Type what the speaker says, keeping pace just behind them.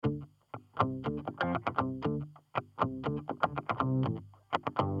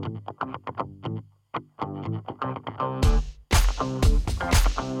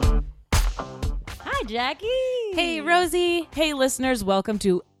Hi, Jackie. Hey, Rosie. Hey, listeners. Welcome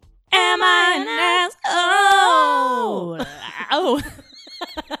to Am I an Asshole? Oh.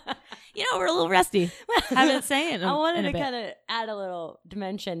 You know, we're a little rusty. Haven't sang it I wanted in to a bit. kind of add a little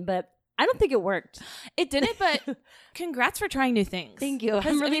dimension, but I don't think it worked. It didn't, but congrats for trying new things. Thank you. I'm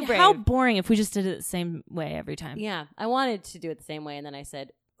 'Cause, really brave. how boring if we just did it the same way every time. Yeah, I wanted to do it the same way, and then I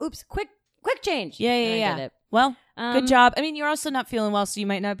said, "Oops, quick change." Yeah, And I did it. Well, Um, good job. I mean, you're also not feeling well, so you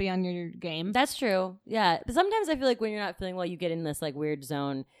might not be on your game. That's true. Yeah, but sometimes I feel like when you're not feeling well, you get in this like weird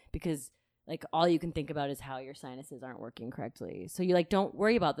zone because like all you can think about is how your sinuses aren't working correctly. So you like don't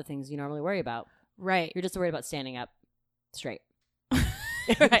worry about the things you normally worry about. Right. You're just worried about standing up straight.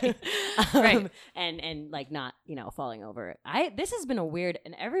 Right. Right. And like not, falling over. This has been a weird,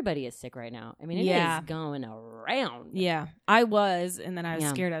 and everybody is sick right now. I mean, it Yeah. is going around. Yeah, I was, and then I was Yeah.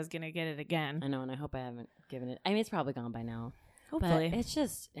 scared I was going to get it again. I know, and I hope I haven't given it. I mean, it's probably gone by now. Hopefully. But it's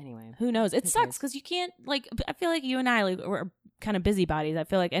just, anyway. Who knows? It Who sucks cares? because you can't, like, I feel like you and I, like, we're kind of busybodies. I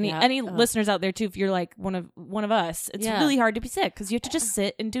feel like any Yeah. Ugh. listeners out there, too, if you're, like, one of us, it's Yeah. really hard to be sick because you have to just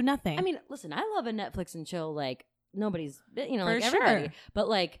sit and do nothing. I mean, listen, I love a Netflix and chill, like, nobody's, like, For everybody. sure. But,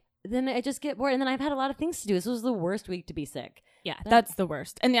 like, then I just get bored, and then I've had a lot of things to do. This was the worst week to be sick. yeah, that's the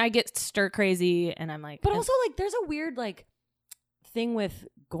worst. And I get stir crazy, and I'm like... But also, like, there's a weird, like, thing with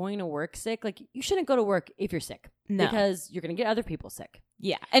going to work sick. Like, you shouldn't go to work if you're sick. No. Because you're going to get other people sick.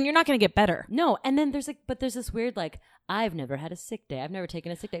 Yeah, and you're not going to get better. No, and then there's this weird, like, I've never had a sick day. I've never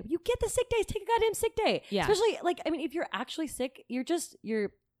taken a sick day. You get the sick days, take a goddamn sick day. Yeah. Especially, like, I mean, if you're actually sick,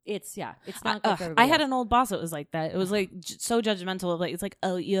 it's not good for I everybody had else. an old boss that was like that. It was like so judgmental of like, it's like,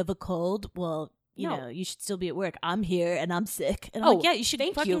 oh, you have a cold? Well, you No. know, you should still be at work. I'm here and I'm sick. And I'm like, yeah, you should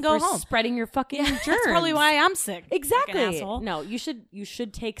thank fucking you go for home. spreading your fucking germs. That's probably why I'm sick. Fucking Exactly. asshole. No, you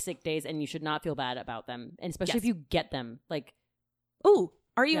should take sick days and you should not feel bad about them, and especially Yes. if you get them. Like, Ooh,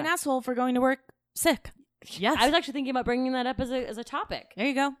 are you an Yeah. asshole for going to work sick? Yes. I was actually thinking about bringing that up as a topic. There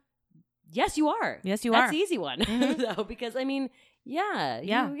you go. Yes, you are. Yes, you That's are. the easy one, Mhm. though, because I mean, yeah.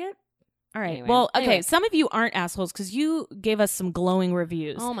 Yeah. You get, All right. Anyway. Well, okay. Anyway. Some of you aren't assholes because you gave us some glowing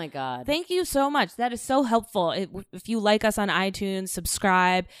reviews. oh my god. Thank you so much. That is so helpful. If you like us on iTunes,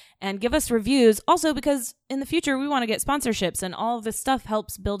 subscribe and give us reviews. Also, because in the future, we want to get sponsorships and all of this stuff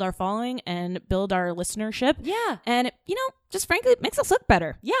helps build our following and build our listenership. Yeah. And, just frankly, it makes us look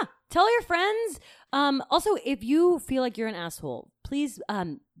better. Yeah. Tell your friends. Also, if you feel like you're an asshole, please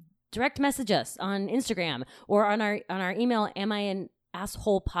direct message us on Instagram or on our email,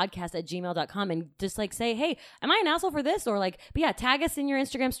 amisholepodcast@gmail.com, and just like say, hey, am I an asshole for this? Or like, but yeah, tag us in your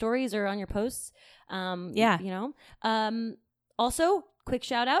Instagram stories or on your posts. Yeah. Also, quick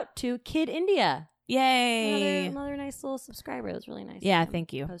shout out to Kid India. Yay. Another nice little subscriber. It was really nice. Yeah,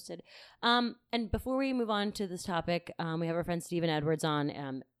 thank you. Posted. And before we move on to this topic, we have our friend Stephen Edwards on.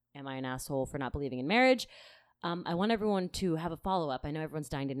 Am I an asshole for not believing in marriage? I want everyone to have a follow-up. I know everyone's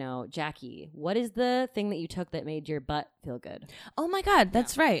dying to know. Jackie, what is the thing that you took that made your butt feel good? Oh my God,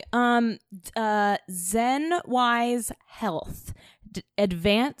 that's right. ZenWise Health,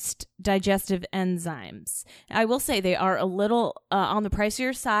 advanced digestive enzymes. I will say they are a little on the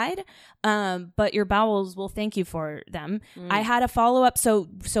pricier side, but your bowels will thank you for them. I had a follow-up, so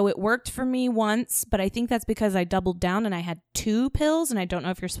it worked for me once, but I think that's because I doubled down and I had 2 pills, and I don't know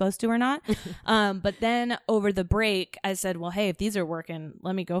if you're supposed to or not. But then over the break, I said, well, hey, if these are working,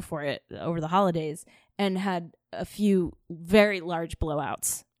 let me go for it over the holidays, and had a few very large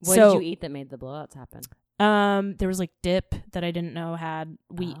blowouts. What did you eat that made the blowouts happen? There was like dip that I didn't know had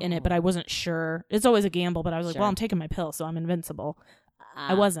wheat in it, but I wasn't sure. It's always a gamble, but I was like, Sure. well, I'm taking my pill, so I'm invincible.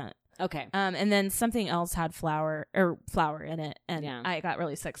 I Ah, wasn't. Okay. And then something else had flour in it, and Yeah. I got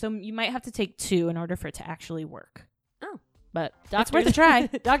really sick. So you might have to take 2 in order for it to actually work. Oh. But it's worth a try.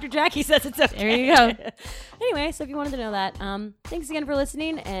 Dr. Jackie says it's okay. There you go. Anyway, so if you wanted to know that, thanks again for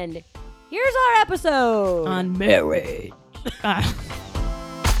listening, and here's our episode. On marriage.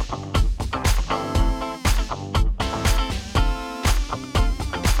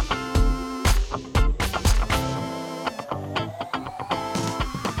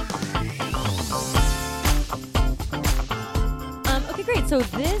 Okay, great. So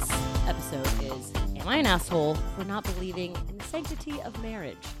this episode is, am I an asshole for not believing in the sanctity of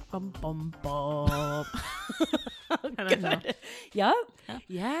marriage? Bum, bum, bum. I don't know. Yep.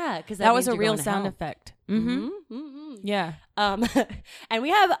 Yeah, because That was a real sound effect. Yeah. And we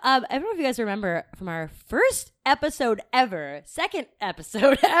have, I don't know if you guys remember from our first episode ever, second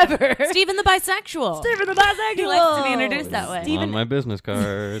episode ever. Stephen the bisexual. Stephen the bisexual. He likes to be introduced that way. On my business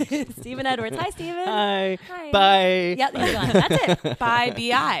card. Stephen Edwards. Hi, Stephen. Hi. Hi. Bye. Yep, he's gone. That's it. By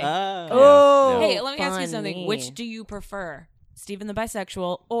BI. Oh. Hey, let me ask you something. Funny. Which do you prefer? Stephen the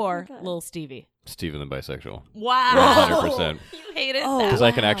bisexual or Lil Stevie? Stephen the bisexual. Wow. 100%. You hated Oh. that. Because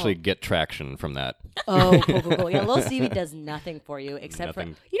I can Wow. actually get traction from that. Oh, cool. Yeah, Lil Stevie does nothing for you except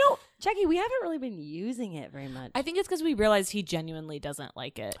Nothing. for, Jackie, we haven't really been using it very much. I think it's because we realized he genuinely doesn't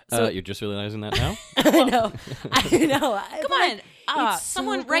like it. So you're just realizing that now? I know. Come on. it's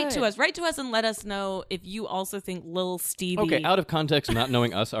Someone so write to good. us. Write to us and let us know if you also think Lil Stevie. Okay, out of context, not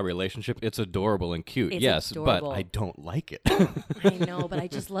knowing us, our relationship, it's adorable and cute. It's yes, adorable. but I don't like it. I know, but I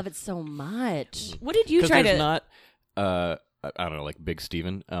just love it so much. What did you Because try there's to... not, I don't know, like Big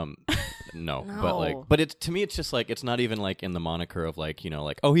Steven. No, No. but it's, to me, it's just like, it's not even like in the moniker of like,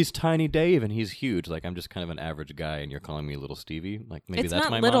 oh, he's Tiny Dave and he's huge. Like, I'm just kind of an average guy and you're calling me Little Stevie. Like, maybe It's that's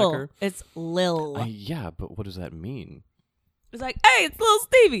not my little. moniker. It's Lil. Yeah, but what does that mean? It's like, hey, it's Lil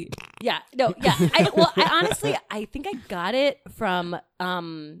Stevie. Yeah, no, yeah. I honestly, I think I got it from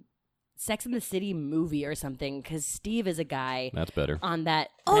Sex and the City movie or something, because Steve is a guy That's better. on that.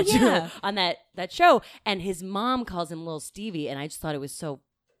 Oh, that show- yeah. on that show, and his mom calls him Little Stevie, and I just thought it was so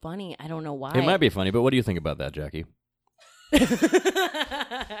funny. I don't know why. It might be funny, but what do you think about that, Jackie?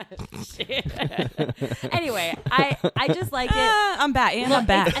 Anyway, I just like it. I'm back. And Look, I'm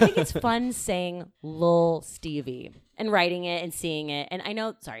back. I think it's fun saying Lil Stevie and writing it and seeing it. And I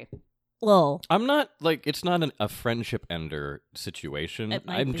know, sorry. Lil. I'm not like, it's not a friendship ender situation. It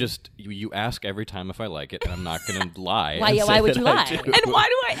might I'm be. just, you ask every time if I like it, and I'm not going to lie. Why- and yeah, say why would that you I lie? do. And why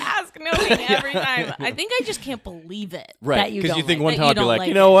do I ask knowing every time? I think I just can't believe it. Right, that you because you don't think like one it. time That I'll be you like, don't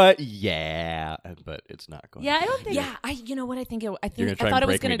you like know it. what? Yeah, but it's not going. Yeah, I don't think. Yeah, you know what I think? I think You're I gonna try thought and it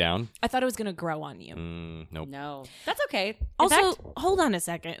was break me gonna down? I thought it was gonna grow on you. Nope. No, that's okay. In Also, fact, hold on a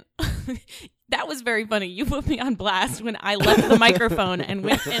second. That was very funny. You put me on blast when I left the microphone and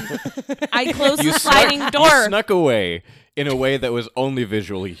went and I closed the sliding You door. snuck away in a way that was only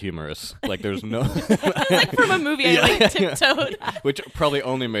visually humorous. Like there's no, Like from a movie, I like tiptoed. which probably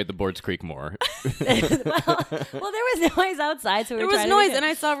only made the boards creak more. well, there was noise outside, so we There were was trying to noise, make it- and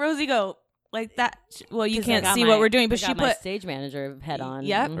I saw Rosie go like that. Well, you 'cause I can't got see my- what we're doing, but I she got my put. stage manager head on.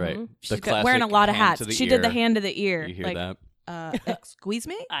 Yep. Mhm. Right. She's The got, wearing a classic lot of hand hats. to the She did the ear. hand to the ear. You hear like, that? Squeeze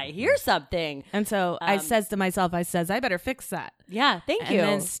me. I hear something. And so I says to myself, I better fix that. Yeah, thank And you.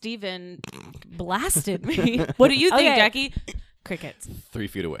 then Steven blasted me. What do you think, Okay. Jackie? Crickets. 3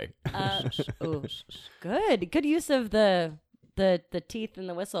 feet away. Ooh, good use of the teeth and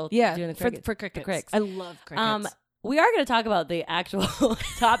the whistle. Yeah, doing the for crickets. crickets. crickets. I love crickets. We are going to talk about the actual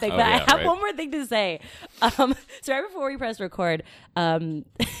topic, Oh, but I yeah, have right. one more thing to say. So right before we press record,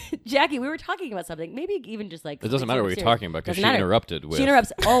 Jackie, we were talking about something. Maybe even just like It doesn't matter what you're talking about because Doesn't she matter. interrupted with. She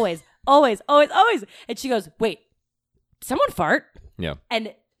interrupts always, and she goes, "Wait, someone fart?" Yeah.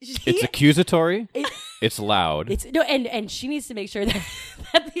 And she, It's accusatory. It- It's loud. It's no, and she needs to make sure that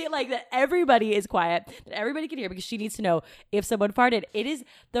that everybody is quiet, that everybody can hear, because she needs to know if someone farted. It is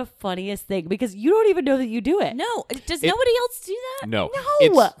the funniest thing because you don't even know that you do it. no, does nobody else do that? No,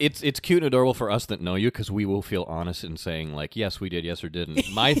 No! It's cute and adorable for us that know you because we will feel honest in saying like, yes, we did, yes or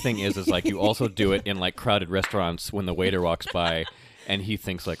didn't. My thing is like you also do it in like crowded restaurants when the waiter walks by and he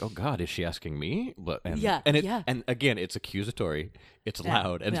thinks like, oh God, is she asking me? Yeah, yeah. And again, it's accusatory, it's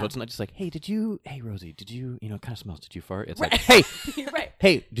loud, and so yeah. it's not just like, hey, Rosie, did you, it kind of smells. Did you fart? It's like, hey, You're right.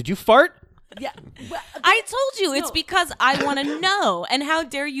 hey, did you fart? Yeah. Well, I told you it's No. because I want to know. And how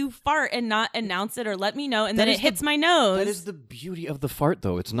dare you fart and not announce it or let me know, and then That it is hits my nose. That is the beauty of the fart,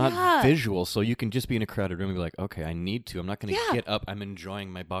 though. It's not Yeah. visual, so you can just be in a crowded room and be like, okay, I need to. I'm not going to Yeah. get up. I'm enjoying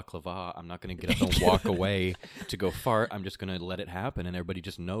my baklava. I'm not going to get up and walk away to go fart. I'm just going to let it happen, and everybody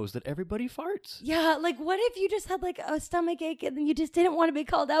just knows that everybody farts. yeah, like what if you just had like a stomach ache and then you just didn't want to be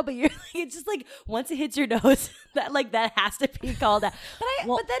called out, but you're like, it's just like once it hits your nose, that has to be called out.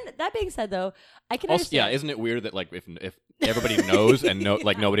 But then that being said, though, I can Also, understand. yeah, isn't it weird that like if everybody knows and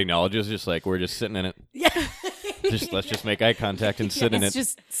nobody acknowledges, just like we're just sitting in it. Yeah. Let's just make eye contact and sit in it's it.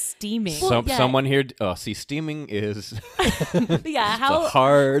 just steaming. Well, yeah. Someone here. See, steaming is Yeah. a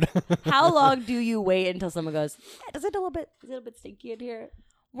hard. How long do you wait until someone goes, yeah, is it a little bit stinky in here?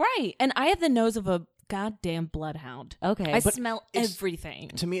 Right. And I have the nose of a goddamn bloodhound. Okay. I But smell it's- everything.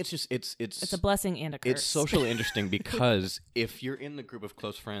 To me, it's just It's a blessing and a curse. It's socially interesting because if you're in the group of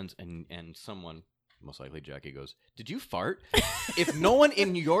close friends and someone most likely Jackie goes, "Did you fart?" If no one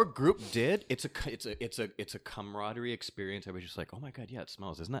in your group did, it's a camaraderie experience. Everybody's just like, "Oh my god, yeah, it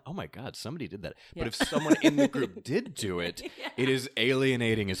smells, isn't it? Oh my god, somebody did that." Yeah. But if someone in the group did do it, it is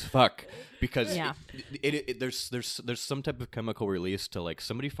alienating as fuck because Yeah. there's some type of chemical release to like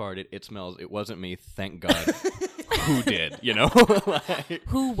somebody farted, it smells, it wasn't me, thank God. Who did? You know, like,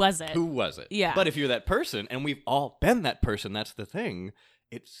 Who was it? who was it? Yeah. But if you're that person, and we've all been that person, that's the thing.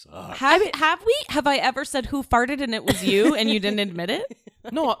 It sucks. Have I ever said who farted and it was you and you didn't admit it?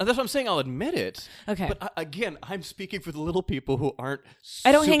 No, that's what I'm saying. I'll admit it. Okay. But again, I'm speaking for the little people who aren't.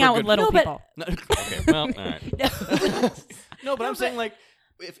 I don't hang super out with good- little No, but- people. No, okay, well, all right. No, but I'm saying like,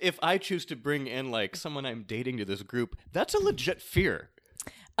 if I choose to bring in like someone I'm dating to this group, that's a legit fear.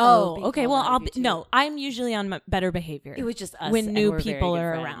 Oh, be okay. called Well, out I'll if you be, do. no. I'm usually on my better behavior. It was just us when and new we're very people good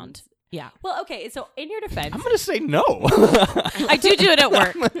are friends. around. Yeah, Well, okay. So in your defense, I'm gonna say no. I do it at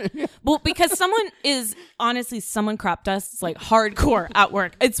work. Well, because someone crop dusts like hardcore at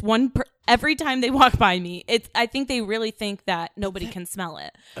work. It's every time they walk by me. I think they really think that nobody can smell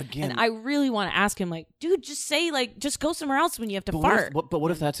it. Again, And I really want to ask him, like, dude, just say, like, just go somewhere else when you have to But fart.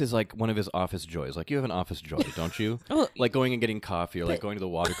 what if that's his like one of his office joys? Like you have an office joy, don't you? Oh. Like going and getting coffee, or like going to the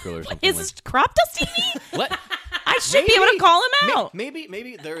water cooler or something. Is this crop dusting me? Let, I should be able to call him out.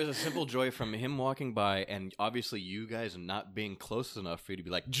 Maybe there is a simple joy from him walking by, and obviously you guys not being close enough for you to be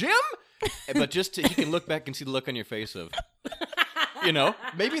like, Jim, but just he can look back and see the look on your face of, you know,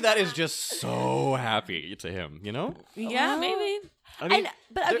 maybe that is just so happy to him, you know. Yeah, maybe. I mean,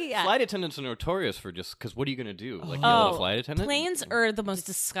 but okay, yeah. flight attendants are notorious for just because what are you gonna do? Like yell at a flight attendant? Planes are the most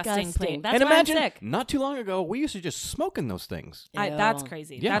disgusting plane. That's and why imagine I'm sick. not too long ago we used to just smoke in those things. That's Ew.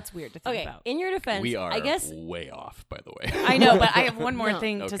 crazy. Yeah. That's weird to think Okay, about. in your defense, We are I guess way off, by the way. I know, but I have one more No.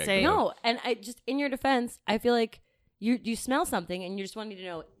 thing to Okay, say. go no. And I just in your defense, I feel like you smell something and you're just wanting to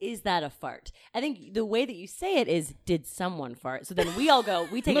know, is that a fart? I think the way that you say it is, did someone fart? So then we all go,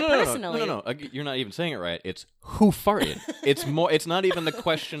 we take it personally. No. You're not even saying it right. It's who farted. It's more. It's not even the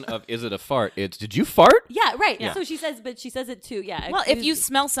question of is it a fart. It's did you fart? Yeah, right. Yeah. So she says it too. Yeah. Well, if you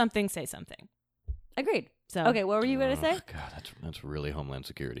smell something, say something. agreed. So Okay, what were you going to say? Oh, God, that's really Homeland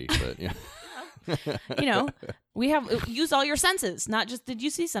Security. But yeah. you know, we have use all your senses, not just did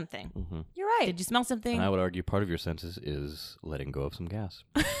you see something? You're right. Did you smell something? And I would argue part of your senses is letting go of some gas.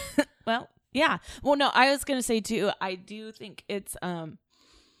 Well, yeah. Well, no, I was gonna say too. I do think it's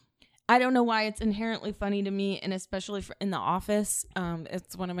I don't know why it's inherently funny to me, and especially in The Office.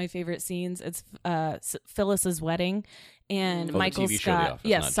 It's one of my favorite scenes. It's Phyllis's wedding, and Oh, the Michael TV show The Scott. Office,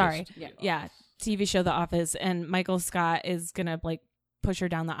 Yes, not sorry. just- Yeah, TV show The Office, and Michael Scott is gonna like push her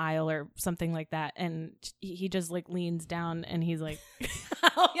down the aisle or something like that, and he just like leans down and he's like,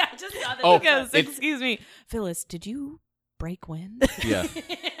 oh yeah, I just saw that. Oh, he goes, it's- "Excuse me, Phyllis, did you break wind?" Yeah.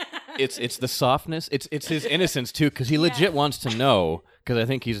 It's the softness. It's his innocence too, because he legit wants to know. Because I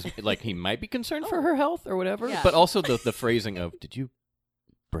think he's like he might be concerned for her health or whatever. Yeah. But also the phrasing of "Did you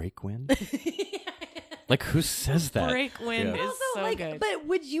break wind?" Like who says that? Break wind Yeah. is Also, so like, good. but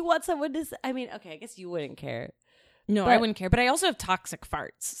would you want someone to? I mean, okay, I guess you wouldn't care. No, I But- wouldn't care. But I also have toxic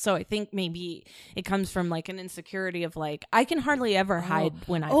farts. So I think maybe it comes from like an insecurity of like, I can hardly ever hide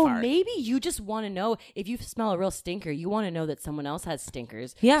when I fart. Maybe you just want to know if you smell a real stinker. You want to know that someone else has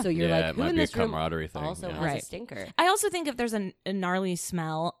stinkers. Yeah. So you're Yeah, like, it who might in be a this room camaraderie thing, also yeah. has a Right. stinker? I also think if there's a gnarly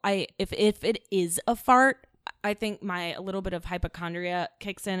smell, if it is a fart, I think a little bit of hypochondria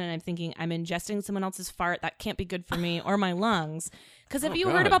kicks in, and I'm thinking I'm ingesting someone else's fart. That can't be good for me or my lungs. Because have Oh, you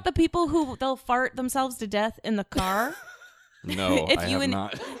God. heard about the people who they'll fart themselves to death in the car? No, If I you have in-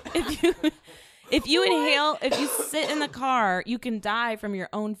 not. If you inhale, if you sit in the car, you can die from your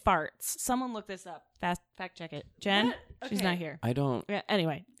own farts. Someone look this up. Fact check it. Jen, she's Okay. not here. I don't. Yeah,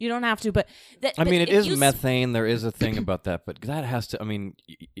 anyway, you don't have to, but I mean, it if is you methane. There is a thing about that, but that has to. I mean,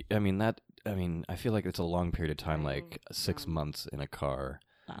 I feel like it's a long period of time, like 6 months in a car.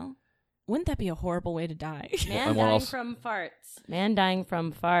 Well, wouldn't that be a horrible way to die? Man And what dying else? from farts. Man dying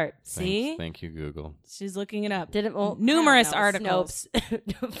from farts. See, Thank you, Google. she's looking it up. Didn't Numerous I don't know, articles.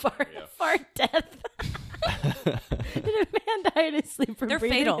 Snopes. fart death. Did a man die in his sleep from They're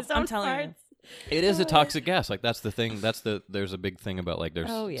breathing fatal, his own I'm telling you. farts? It is a toxic gas. Like that's the thing. There's a big thing about like there's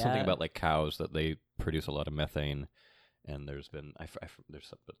Oh, yeah. something about like cows that they produce a lot of methane, and there's been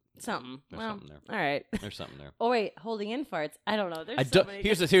there's Something. There's Well, something there. all right. there's something there. Oh wait, holding in farts. I don't know. There's I so don't, many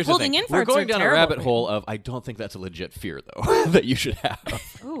here's the Holding thing. in We're farts going are down a terrible rabbit for you. hole of I don't think that's a legit fear though that you should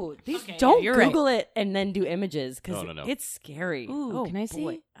have. Ooh, these Okay, don't yeah, you're Google it and then do images because No. it's scary. Ooh, oh, can I see?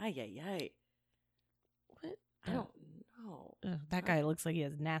 boy. Ay, ay, ay. What? I don't know. Ugh, that guy looks like he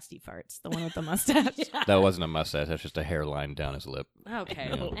has nasty farts. The one with the mustache. That wasn't a mustache. That's just a hairline down his lip. Okay.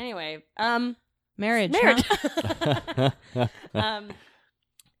 Yeah. Anyway, Marriage. Marriage. Huh?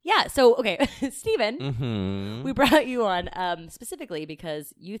 Yeah. So, okay, Stephen, Mm-hmm. we brought you on specifically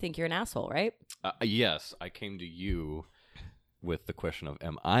because you think you're an asshole, right? Yes, I came to you with the question of,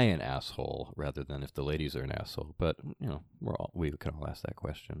 am I an asshole, rather than if the ladies are an asshole. But, you know, we can all ask that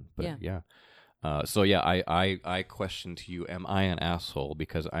question. But yeah. So yeah, I question to you, am I an asshole?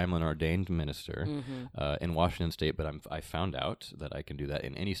 Because I'm an ordained minister in Washington State, but I found out that I can do that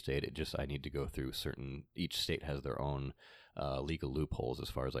in any state. I need to go through each state has their own legal loopholes as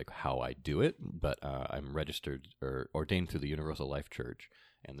far as like how I do it. But I'm registered or ordained through the Universal Life Church,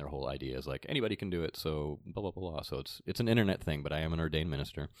 and their whole idea is like anybody can do it. So blah blah blah. So it's an internet thing, but I am an ordained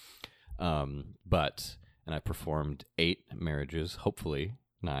minister. And I performed 8 marriages, hopefully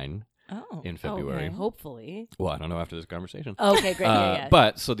 9. Oh. In February. Okay, hopefully. Well, I don't know after this conversation. Okay, great. Yeah.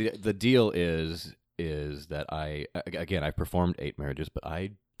 But so the deal is that I performed 8 marriages, but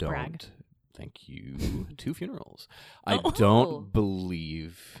I don't. Brag. Thank you. 2 funerals. I Oh. don't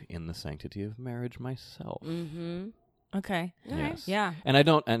believe in the sanctity of marriage myself. Mm-hmm. Okay. Yes. Yeah. And I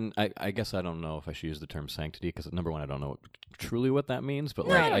don't, and I guess I don't know if I should use the term sanctity because number one, I don't know truly what that means, but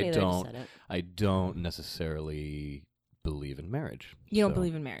like I don't necessarily believe in marriage. You don't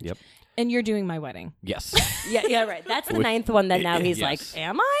believe in marriage. Yep. And you're doing my wedding. Yes. Yeah, right. That's the 9th one that now he's Yes. like,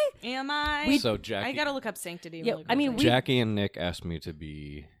 am I? Am I? So Jackie, I gotta look up sanctity. Yeah, really I mean, quickly. Jackie and Nick asked me to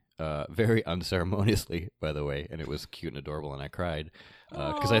be very unceremoniously, by the way, and it was cute and adorable, and I cried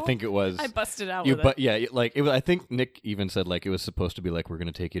because I think it was I busted out you. with But yeah, like it was. I think Nick even said like it was supposed to be like we're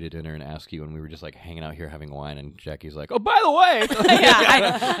going to take you to dinner and ask you, and we were just like hanging out here having wine, and Jackie's like, oh, by the way,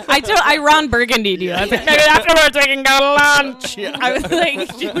 yeah, I Ron Burgundy'd you. I was like, maybe afterwards we can go to lunch. I was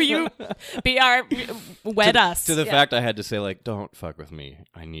like, will you be our wed us? to the fact I had to say like, don't fuck with me.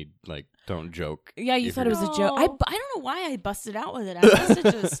 I need like, don't joke. Yeah, you if thought it you're- was a joke. I No. don't know why I busted out with it. I must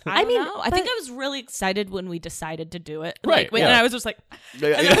have just. I mean, know. I think but- I was really excited when we decided to do it. Right, Like, when, yeah. And I was just like, Yeah,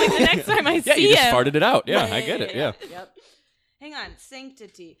 and then, like, the next time I yeah, see you just him, farted it out. Yeah, Yeah, I get it. Yeah. Yep. hang on,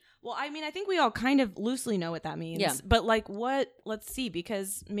 sanctity. Well, I mean, I think we all kind of loosely know what that means. Yeah. But like, what? Let's see,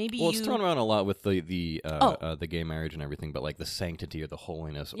 because maybe Well, you. it's thrown around a lot with the gay marriage and everything, but like the sanctity or the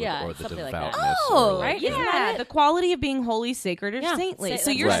holiness or, Yeah, or the something like that. devoutness. Oh, or like, right, you isn't know- that yeah, it? the quality of being holy, sacred, or Yeah, saintly. So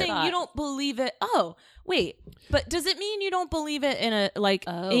that's you're what I saying thought. you don't believe it? Oh, wait, but does it mean you don't believe it in a like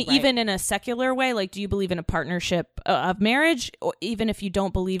right. even in a secular way? Like, do you believe in a partnership of marriage, or even if you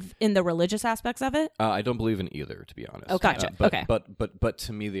don't believe in the religious aspects of it? I don't believe in either, to be honest. Oh, gotcha. But, Okay. but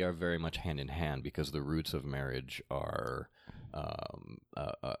to me, they are very much hand in hand because the roots of marriage are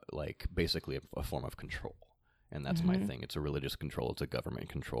like basically a form of control, and that's my thing. It's a religious control. It's a government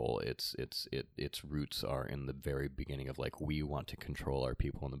control. Its roots are in the very beginning of like we want to control our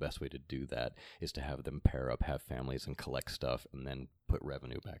people, and the best way to do that is to have them pair up, have families, and collect stuff, and then put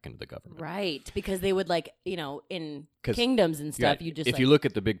revenue back into the government. Right, because they would like, in 'Cause- kingdoms and stuff, Yeah, you just if like, you look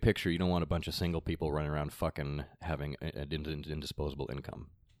at the big picture, you don't want a bunch of single people running around fucking having an indisposable income.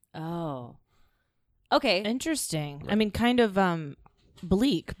 oh, okay, Interesting. I mean, kind of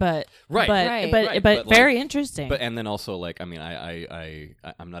bleak, but Right. but Right. but, Right. but But, like, very interesting. But and then also like I mean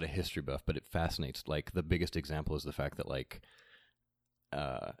I'm not a history buff, but it fascinates. Like the biggest example is the fact that like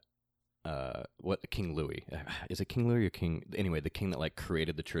what King Louis is it King Louis or King anyway the king that like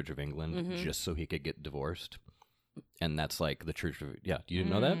created the Church of England just so he could get divorced, and that's like the Church of you didn't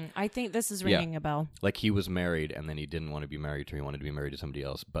know that. I think this is Yeah. ringing a bell. Like he was married and then he didn't want to be married to her. He wanted to be married to somebody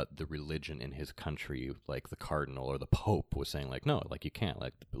else. But the religion in his country, like the cardinal or the pope was saying like, no, like you can't,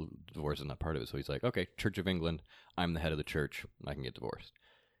 like divorce is not part of it. So he's like, okay, Church of England, I'm the head of the church. I can get divorced.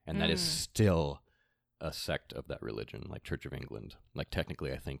 And that is still a sect of that religion, like Church of England. Like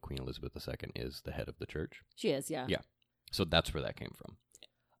technically I think Queen Elizabeth II is the head of the church. she is, yeah. Yeah. So that's where that came from.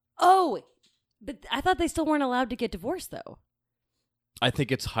 Oh, but I thought they still weren't allowed to get divorced though. I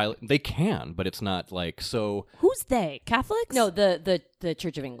think it's highly, they can, but it's not like, so Who's they? Catholics? No, the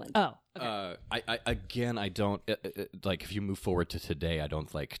Church of England. Oh. I don't like if you move forward to today. I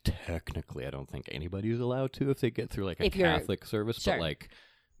don't like technically. I don't think anybody is allowed to if they get through like a If you're- Catholic service. Sure. But like,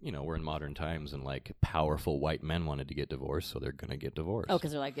 we're in modern times, and like powerful white men wanted to get divorced, so they're gonna get divorced. Oh,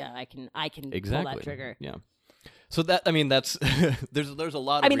 because they're like, yeah, I can exactly. pull that trigger. Yeah. So that that's there's a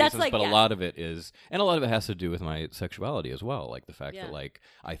lot of I mean, that's reasons, like- but yeah. a lot of it is, and a lot of it has to do with my sexuality as well. Like the fact Yeah. that like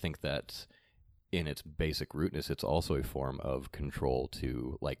I think that in its basic rootness, it's also a form of control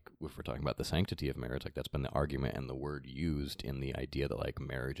to, like, if we're talking about the sanctity of marriage, like that's been the argument and the word used in the idea that like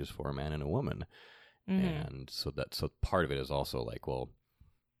marriage is for a man and a woman. Mhm. And so part of it is also like, well,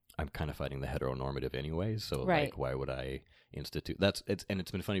 I'm kind of fighting the heteronormative anyway. So Right. like, why would I institute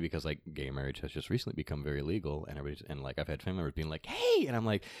it's been funny because like gay marriage has just recently become very legal, and everybody's, and like I've had family members being like, hey, and I'm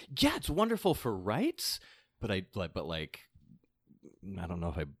like, yeah, it's wonderful for rights, but I don't know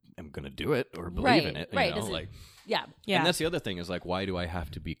if I am going to do it or believe in it. Right. You know? Does it- Like, Yeah. and that's the other thing is like, why do I have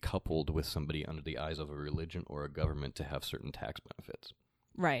to be coupled with somebody under the eyes of a religion or a government to have certain tax benefits?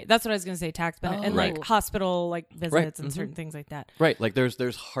 Right. That's what I was going to say. Tax benefit and Right. like hospital like visits Right. and certain things like that. Right. Like there's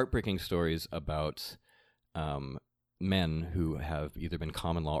heartbreaking stories about men who have either been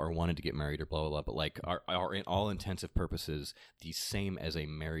common law or wanted to get married or blah, blah, blah, but like are in all intensive purposes the same as a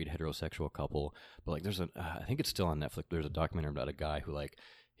married heterosexual couple. But like there's I think it's still on Netflix. There's a documentary about a guy who like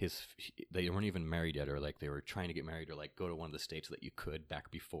they weren't even married yet, or like they were trying to get married or like go to one of the states that you could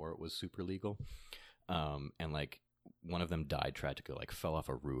back before it was super legal. And like one of them died tragically, like fell off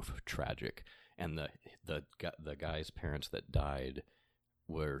a roof, tragic. And the guy's parents that died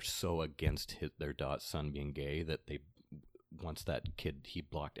were so against their son being gay that they, once that kid, he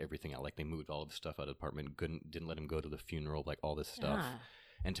blocked everything out. Like they moved all of the stuff out of the apartment, didn't let him go to the funeral, like all this stuff. Ah.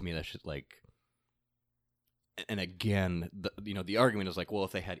 And to me, that's just like, and again, the argument is like, well,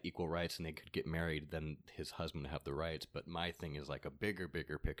 if they had equal rights and they could get married, then his husband would have the rights. But my thing is like a bigger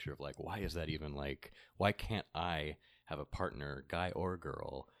picture of like, why is that even like, why can't I have a partner, guy or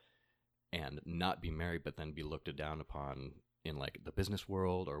girl, and not be married, but then be looked down upon in like the business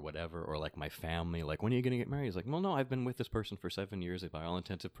world or whatever, or like my family, like, when are you going to get married? It's like, well, no, I've been with this person for 7 years. By all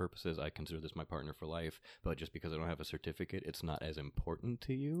intensive purposes, I consider this my partner for life. But just because I don't have a certificate, it's not as important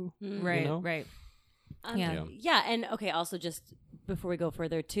to you. Right. You know? Right. Yeah. And okay, also just before we go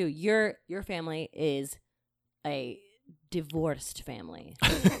further too, your family is a divorced family.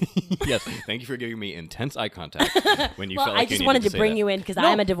 Yes, thank you for giving me intense eye contact when you well, felt like I just you wanted needed to say bring that. you in because No.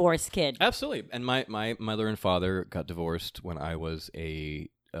 I'm a divorced kid. Absolutely. And my mother and father got divorced when I was a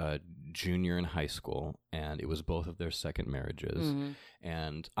junior in high school, and it was both of their second marriages. Mhm.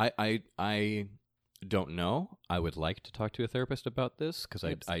 And I don't know. I would like to talk to a therapist about this because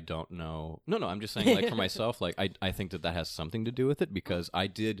I don't know. No, I'm just saying, like, for myself, like I think that has something to do with it, because I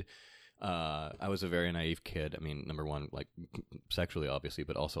was a very naive kid. I mean, number one, like sexually, obviously,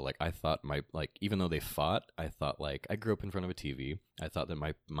 but also like I thought even though they fought, I thought like I grew up in front of a TV. I thought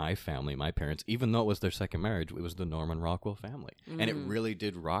that my family, my parents, even though it was their second marriage, it was the Norman Rockwell family, and it really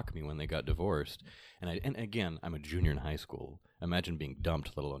did rock me when they got divorced. And again, I'm a junior in high school. Imagine being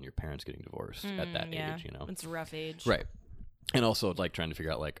dumped, let alone your parents getting divorced at that age. You know, It's a rough age. right? And also like trying to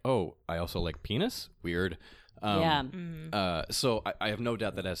figure out like, oh, I also like penis. Weird. So I have no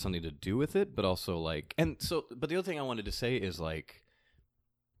doubt that has something to do with it, but also like, but the other thing I wanted to say is like,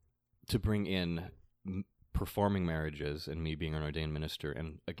 to bring in performing marriages and me being an ordained minister,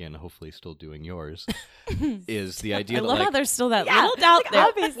 and again, hopefully still doing yours, is the idea I that love like, how there's still that Yeah, little doubt like, there.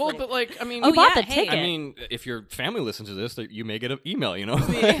 obviously. well, but like, I mean, You bought the hey, ticket. I mean, if your family listens to this, you may get an email, you know?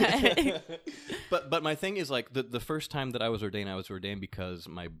 Yeah. But my thing is, like, the first time that I was ordained because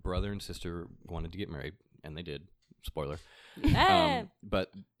my brother and sister wanted to get married, and they did. Spoiler. Eh.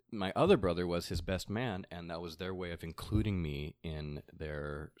 But my other brother was his best man, and that was their way of including me in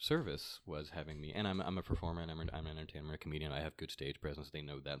their service, was having me. And I'm a performer, and I'm an entertainer, I'm a comedian. I have good stage presence. They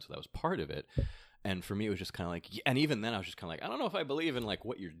know that, so that was part of it. And for me, it was just kind of like, and even then, I was just kind of like, I don't know if I believe in like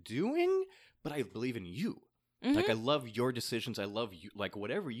what you're doing, but I believe in you. Mm-hmm. Like, I love your decisions. I love you. Like,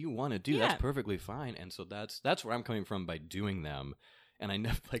 whatever you want to do, Yeah. that's perfectly fine. And so that's where I'm coming from by doing them. And I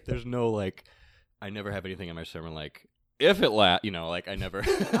never, like, there's no, like, I never have anything in my sermon like, if it like, I never.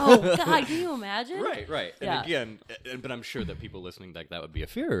 Oh God, can you imagine? Right. Yeah. And again, but I'm sure that people listening, like, that would be a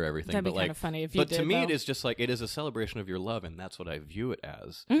fear or everything. That'd be but kind like, of funny if you but did. to me, though. it is just like, it is a celebration of your love, and that's what I view it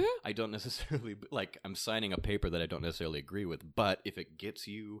as. Mhm. I don't necessarily, like, I'm signing a paper that I don't necessarily agree with, but if it gets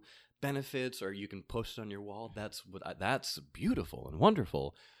you benefits or you can post it on your wall, that's beautiful and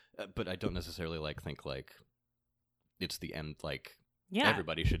wonderful. But I don't necessarily like think like it's the end, like, Yeah.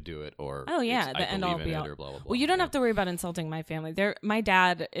 everybody should do it, or Oh, yeah, it's, the I end believe all in be it, all. or blah blah blah. Well, you don't Yeah. have to worry about insulting my family. My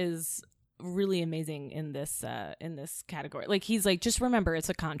dad is really amazing in this category. Like, he's like, just remember, it's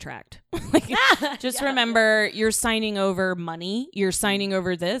a contract. Like, just Yeah. remember, you're signing over money. You're signing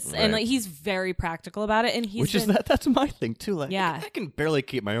over this, and Right. like, he's very practical about it. And he's Which is that's my thing too. Like, Yeah. I can barely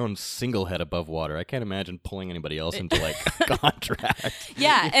keep my own single head above water. I can't imagine pulling anybody else into like a contract.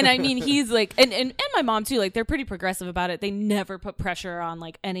 Yeah, and I mean, he's like, and my mom too. Like, they're pretty progressive about it. They never put pressure on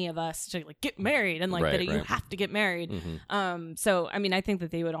like any of us to like get married and like Right, that you right. have to get married. Mhm. So I mean, I think that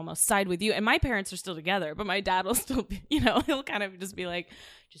they would almost side with you. And my parents are still together, but my dad will still be, he'll kind of just be like,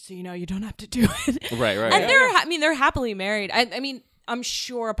 just so you know, you don't have to do it. Right. And they're happily married. I mean, I'm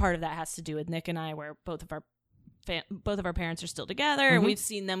sure a part of that has to do with Nick and I, where both of our both of our parents are still together, and we've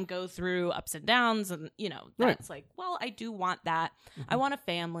seen them go through ups and downs, and that's like, well, I do want that. I want a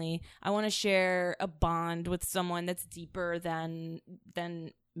family. I want to share a bond with someone that's deeper than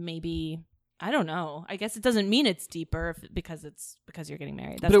maybe. I don't know. I guess it doesn't mean it's deeper because you're getting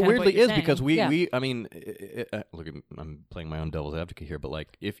married. That's but it kind of what weirdly you're is saying. because I mean, look, I'm playing my own devil's advocate here, but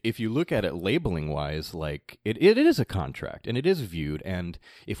like, if you look at it labeling wise, like it is a contract and it is viewed, and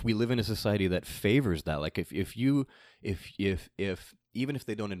if we live in a society that favors that, like if even if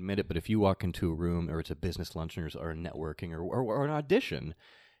they don't admit it, but if you walk into a room or it's a business luncheon or networking or an audition,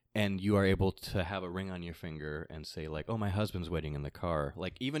 and you are able to have a ring on your finger and say like, oh, my husband's waiting in the car.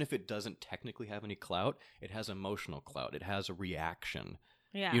 Like, even if it doesn't technically have any clout, it has emotional clout. It has a reaction.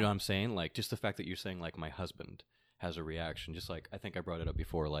 Yeah. You know what I'm saying? Like, just the fact that you're saying like, my husband has a reaction. Just like, I think I brought it up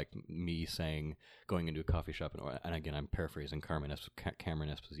before, like me saying, going into a coffee shop, and again, I'm paraphrasing Cameron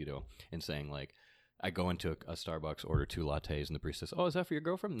Esposito and saying like, I go into a Starbucks, order 2 lattes, and the barista says, "Oh, is that for your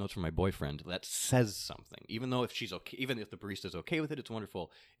girlfriend?" No, it's for my boyfriend. That says something. Even though if she's okay, even if the barista's okay with it, it's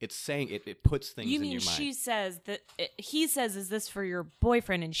wonderful. It's saying it puts things in your mind. She says that he says, "Is this for your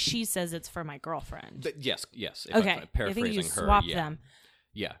boyfriend?" And she says, "It's for my girlfriend." Yes. If Okay, I'm paraphrasing I think you her. swap Yeah. them.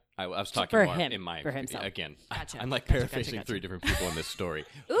 Yeah, I was talking For more him, in my for himself. Again, Gotcha. I'm like Gotcha. paraphrasing 3 different people in this story.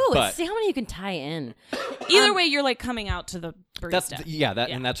 Ooh, but see how many you can tie in. Either way, you're like coming out to the barista.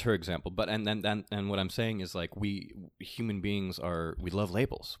 and that's her example. But and what I'm saying is like, we human beings we love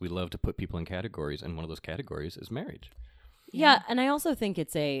labels. We love to put people in categories, and one of those categories is marriage. Yeah, and I also think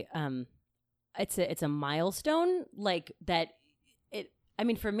it's a milestone like that. I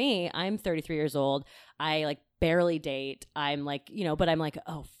mean, for me, I'm 33 years old. I like barely date. I'm like, but I'm like,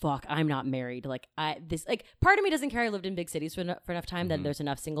 oh fuck, I'm not married. Like part of me doesn't care. I lived in big cities for enough time that there's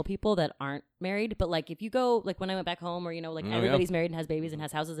enough single people that aren't married. But like, if you go, like when I went back home, or everybody's married and has babies and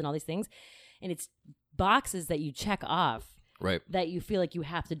has houses and all these things, and it's boxes that you check off, Right. that you feel like you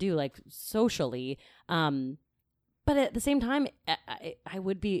have to do, like socially. But at the same time, I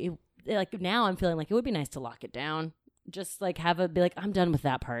would be like, now I'm feeling like it would be nice to lock it down. Just like be like, I'm done with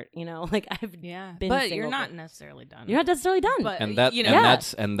that part, like I've been but single you're not necessarily done. You're not necessarily done. But And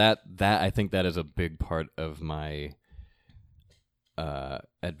that I think that is a big part of my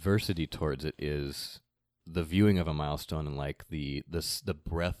adversity towards it, is the viewing of a milestone and like the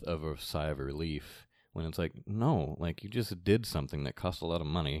breath of a sigh of relief when it's like, no, like you just did something that cost a lot of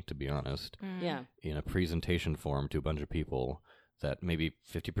money, to be honest, Yeah. in a presentation form to a bunch of people that maybe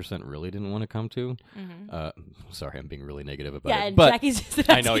 50% really didn't want to come to. Sorry, I'm being really negative about it. Yeah, and but Jackie's just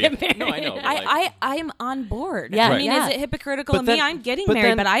about I know, to yeah. get married. No, I know. but like- I'm on board. Yeah, I mean, yeah. is it hypocritical But of then- me? I'm getting but married,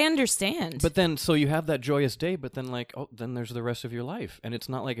 then- but I understand. But then, so you have that joyous day, but then like, oh, then there's the rest of your life. And it's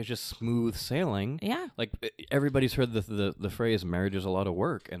not like it's just smooth sailing. Yeah. Like everybody's heard the phrase, marriage is a lot of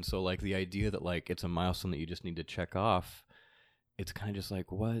work. And so like the idea that like it's a milestone that you just need to check off, it's kind of just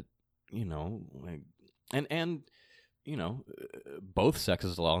like, what, like, and both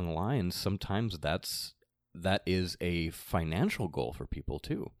sexes along the lines, sometimes that is a financial goal for people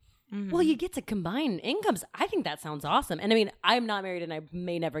too. Well, you get to combine incomes. I think that sounds awesome. And I mean, I'm not married and I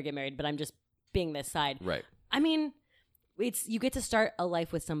may never get married, but I'm just being this side. Right. I mean, you get to start a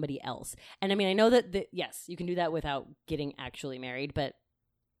life with somebody else. And I mean, I know that yes, you can do that without getting actually married, but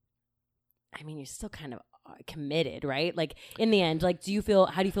I mean, you're still kind of committed, right? Like in the end, like how do you feel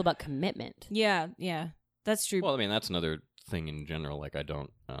about commitment? yeah, that's true. Well, I mean, that's another thing in general. Like, I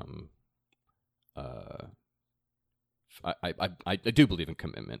don't, I do believe in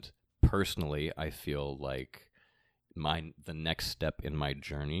commitment. Personally, I feel like the next step in my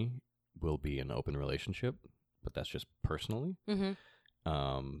journey will be an open relationship, but that's just personally. Mm-hmm.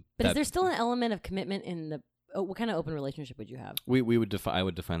 But is there still an element of commitment in the? What kind of open relationship would you have? I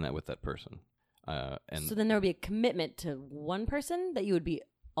would define that with that person. And so then there would be a commitment to one person that you would be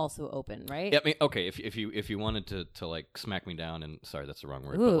also open, right? Yeah, I mean, okay, if you wanted to like smack me down, and sorry, that's the wrong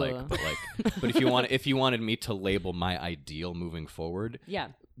word, Ooh. but if you wanted me to label my ideal moving forward, Yeah.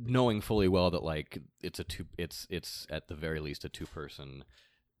 knowing fully well that like it's at the very least a 2-person.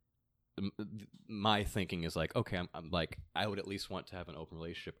 My thinking is like, okay, I'm like, I would at least want to have an open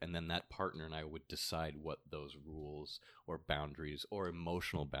relationship, and then that partner and I would decide what those rules or boundaries or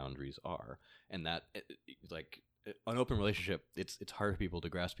emotional boundaries are, and that like an open relationship, it's hard for people to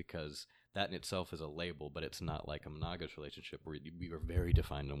grasp because that in itself is a label, but it's not like a monogamous relationship where we are very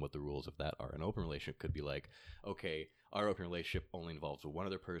defined on what the rules of that are. An open relationship could be like, okay, our open relationship only involves one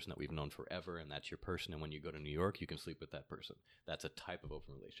other person that we've known forever, and that's your person. And when you go to New York, you can sleep with that person. That's a type of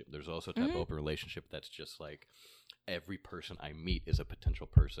open relationship. There's also a type of open relationship that's just like, every person I meet is a potential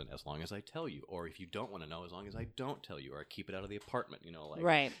person as long as I tell you. Or if you don't want to know, as long as I don't tell you, or I keep it out of the apartment, like.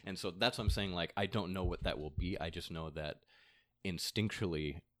 Right. And so that's what I'm saying. Like, I don't know what that will be. I just know that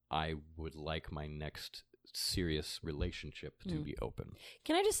instinctually, I would like my next serious relationship to be open.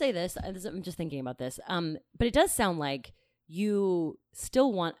 Can I just say this? I'm just thinking about this. But it does sound like you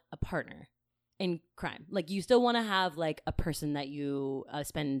still want a partner in crime. Like, you still want to have like a person that you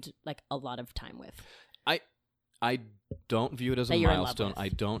spend like a lot of time with. I don't view it as that a you're in love milestone.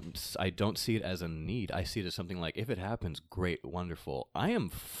 with. I don't see it as a need. I see it as something like, if it happens, great, wonderful. I am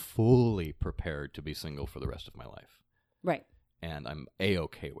fully prepared to be single for the rest of my life. Right. And I'm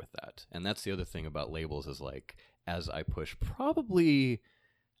A-okay with that. And that's the other thing about labels is like, as I push probably,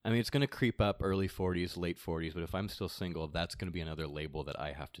 I mean, it's going to creep up early 40s, late 40s, but if I'm still single, that's going to be another label that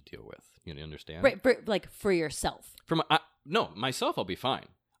I have to deal with. You understand? Right. For yourself. No, myself, I'll be fine.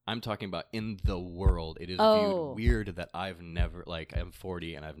 I'm talking about in the world. It is viewed weird that I've never, like, I'm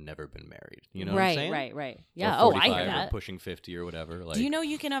 40 and I've never been married. You know what I'm saying? Right. Yeah. Or I hear 45 that. or pushing 50 or whatever. Like, Do you know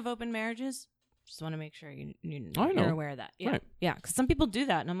you can have open marriages? Just want to make sure I you're know. aware of that. Yeah. Right. Yeah, because some people do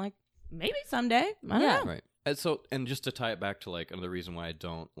that, and I'm like, maybe someday. I don't know. Right. And just to tie it back to like another reason why I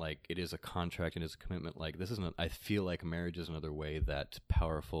don't like, it is a contract and it's a commitment. Like, this isn't. I feel like marriage is another way that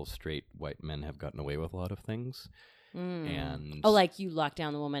powerful straight white men have gotten away with a lot of things. And like you lock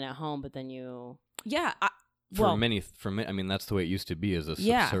down the woman at home, but then you. Yeah. for many, I mean, that's the way it used to be, as a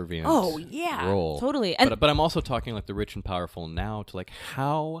subservient role. Totally. And but I'm also talking like the rich and powerful now to like,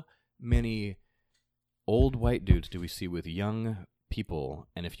 how many old white dudes do we see with young people?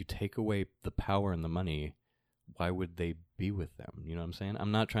 And if you take away the power and the money, why would they be with them? You know what I'm saying?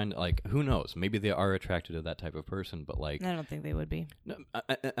 I'm not trying to, like, who knows? Maybe they are attracted to that type of person, but like, I don't think they would be. no,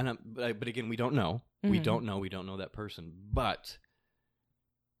 but again, we don't know. We don't know. We don't know that person. But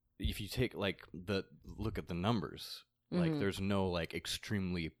if you take like look at the numbers, like there's no like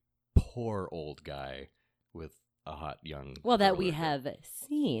extremely poor old guy with a hot young. Well, that girl we or girl. have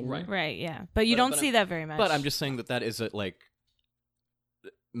seen. Right, yeah. But you don't see that very much. But I'm just saying that is like,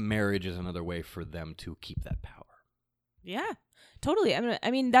 marriage is another way for them to keep that power. Yeah, totally.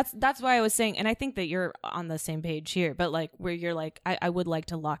 I mean, that's why I was saying, and I think that you're on the same page here, but like where you're like, I would like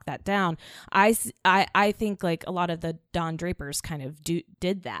to lock that down. I think like a lot of the Don Drapers kind of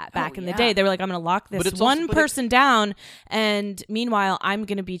did that back in the day. They were like, I'm going to lock this one person down, and meanwhile, I'm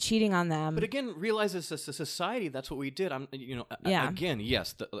going to be cheating on them. But again, realize as a society, that's what we did. Again,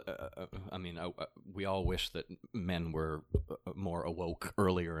 yes. We all wish that men were more awoke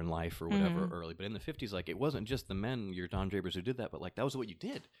earlier in life or whatever early. But in the 50s, like, it wasn't just the men, your Don Drapers, who did that, but like that was what you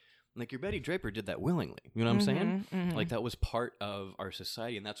did. Like, your Betty Draper did that willingly. You know what I'm saying? Like, that was part of our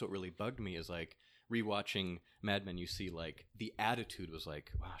society, and that's what really bugged me is like rewatching Mad Men. You see, like, the attitude was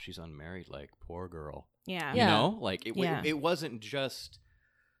like, wow, she's unmarried, like, poor girl. Yeah. You know, like it wasn't just.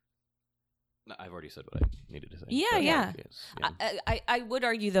 I've already said what I needed to say. Yeah. I would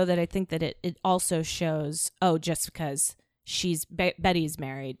argue though that I think that it also shows, just because Betty's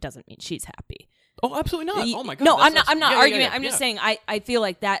married doesn't mean she's happy. Oh, absolutely not. Oh my God. No, I'm not arguing. I'm just saying I feel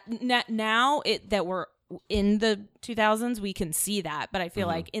like that now that we're in the 2000s, we can see that, but I feel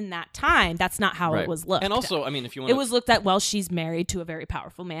like in that time, that's not how it was looked. And also, I mean, if you want, it was looked at, well, she's married to a very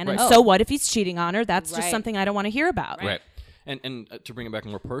powerful man, and Right. so what if he's cheating on her? That's just something I don't want to hear about. Right. And to bring it back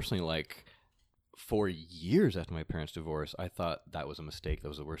more personally, like, for years after my parents' divorce, I thought that was a mistake. That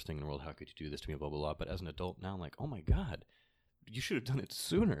was the worst thing in the world. How could you do this to me? Blah, blah, blah. But as an adult now, I'm like, oh my God, you should have done it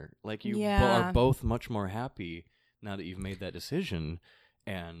sooner. Like, you are both much more happy now that you've made that decision.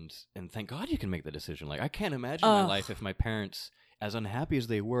 And thank God you can make that decision. Like, I can't imagine my life if my parents, as unhappy as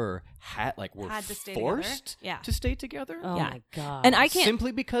they were, had to stay forced to stay together. Oh my God. And I can't,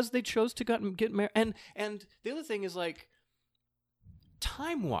 simply because they chose to get married. And the other thing is, like,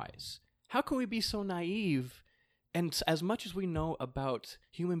 time-wise, how can we be so naive? And as much as we know about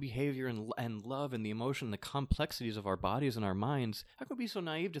human behavior and love and the emotion, the complexities of our bodies and our minds, how can we be so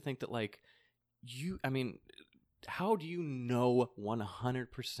naive to think that, like, how do you know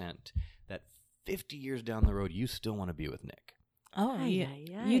 100% that 50 years down the road you still want to be with Nick?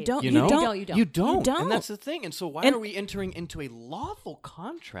 You don't. You know? You don't. And that's the thing. And so why are we entering into a lawful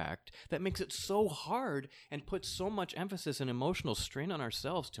contract that makes it so hard and puts so much emphasis and emotional strain on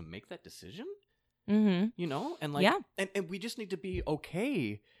ourselves to make that decision? Mm-hmm. You know? And like, and we just need to be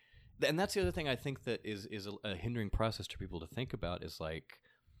okay. And that's the other thing I think that is a hindering process to people to think about is like,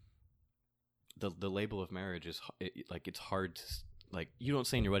 the label of marriage is like it's hard to like you don't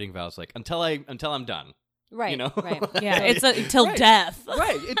say in your wedding vows like until I'm done. Right. You know? Right. Yeah, it's until Right. death.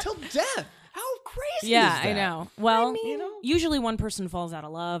 Right. Until death. How crazy Yeah, is that? I know. Well, you know? usually one person falls out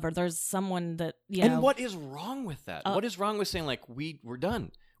of love, or there's someone that And what is wrong with that? Oh. What is wrong with saying like we're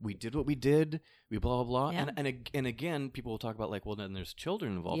done? We did what we did. We blah blah blah. Yeah. And again, people will talk about like, well, then there's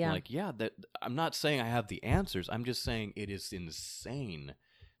children involved. Yeah. I'm like, yeah, that I'm not saying I have the answers. I'm just saying it is insane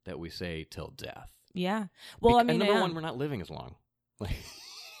that we say till death. Yeah. Well, I mean, and number yeah. one, we're not living as long. Like,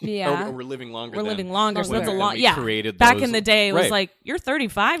 Yeah. or we're living longer. We're than living longer, so when- that's a when lot. we Yeah. created Back those- in the day, it was Right. like, you're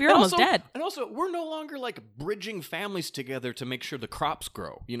 35, you're And almost also- dead. And also, we're no longer like bridging families together to make sure the crops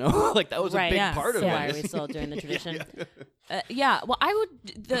grow. You know, like that was Right, a big yeah. part of So it. why are we still doing the tradition? Yeah. Well,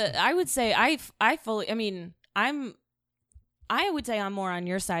 I would say I fully. I mean, I would say I'm more on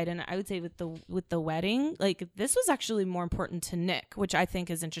your side, and I would say with the wedding, like this was actually more important to Nick, which I think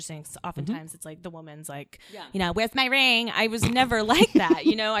is interesting. 'Cause oftentimes it's like the woman's like, Yeah. you know, where's my ring? I was never like that,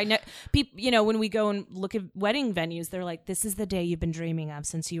 you know. I know people, you know, when we go and look at wedding venues, they're like, this is the day you've been dreaming of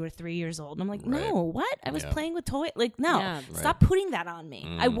since you were 3 years old. And I'm like, Right. no, what? I was Yeah. playing with toys. Like, no, Yeah. stop putting that on me.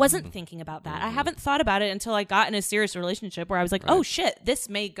 I wasn't Mhm. thinking about that. I haven't thought about it until I got in a serious relationship where I was like, oh Right. shit, this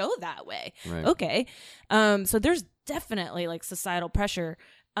may go that way. Right. Okay. So there's definitely like societal pressure.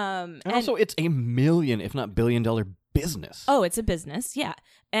 And also, it's a million, if not $billion business. Oh, it's a business, yeah.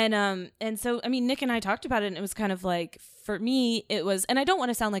 And so I mean, Nick and I talked about it, and it was kind of like, for me, it was, and I don't want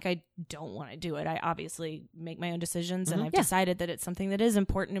to sound like I don't want to do it. I obviously make my own decisions, and I've Yeah. decided that it's something that is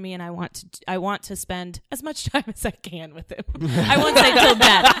important to me, and I want to spend as much time as I can with him. I won't say till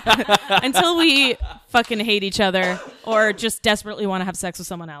death, until we fucking hate each other or just desperately want to have sex with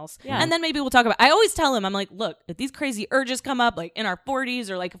someone else. Yeah. And then maybe we'll talk about. I always tell him, I'm like, look, if these crazy urges come up, like in our 40s,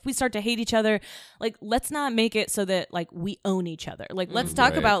 or like if we start to hate each other, like let's not make it so that like we own each other. Like let's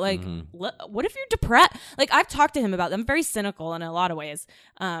talk Right. about like what if you're depressed? Like I've talked to him about. I'm very cynical in a lot of ways.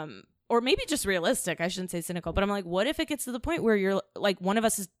 Or maybe just realistic. I shouldn't say cynical, but I'm like, what if it gets to the point where you're like one of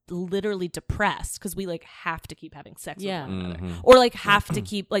us is literally depressed because we like have to keep having sex Yeah. with one another, Mhm. or like have to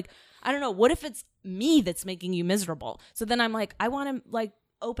keep like, I don't know. What if it's me that's making you miserable? So then I'm like, I want to like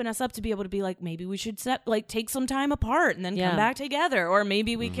open us up to be able to be like, maybe we should take some time apart and then Yeah. come back together, or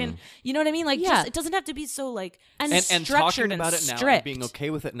maybe we can, you know what I mean? Like, Yeah. just, it doesn't have to be so like And and structured talking about and it now strict. and being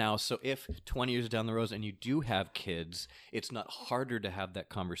okay with it now. So if 20 years down the road and you do have kids, it's not harder to have that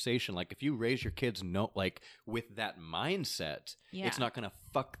conversation. Like if you raise your kids with that mindset, Yeah. it's not going to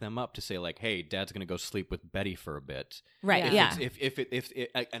fuck them up to say like, "Hey, Dad's going to go sleep with Betty for a bit." Right? Yeah. Yeah. If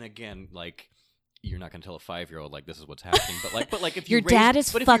it and again like. You're not going to tell a 5-year-old like this is what's happening, but like if you Your dad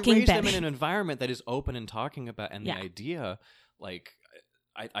is but if fucking you raise them Betty. in an environment that is open and talking about, and Yeah. the idea, like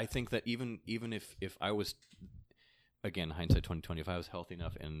I think that even if I was, again, hindsight 2020, if I was healthy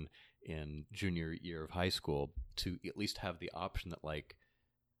enough in junior year of high school to at least have the option that like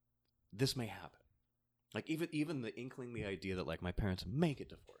this may happen, like even the inkling, the idea that like my parents may get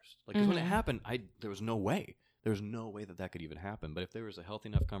divorced, like 'cause when it happened, there was no way that could even happen. But if there was a healthy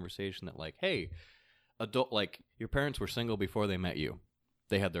enough conversation that like, hey, adult, like your parents were single before they met you,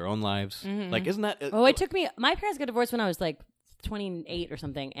 they had their own lives, like isn't that? Oh, it took me. My parents got divorced when I was like 28 or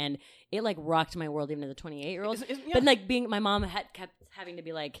something, and it like rocked my world even as a 28-year-old. Yeah. But like my mom kept having to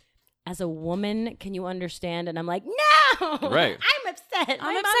be like, as a woman, can you understand? And I'm like, no, Right. I'm upset.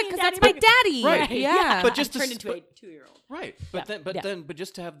 I'm My upset mommy because and that's daddy my might- daddy. Right. Yeah. But just I turned to into a 2-year-old. Right, but Yeah. but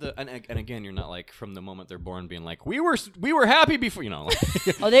just to have the and again, you're not like from the moment they're born being like we were happy before, you know.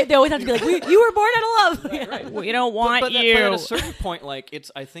 Like, Oh, they always have to be like, you were born out of love. right. We don't want but you. at a certain point, like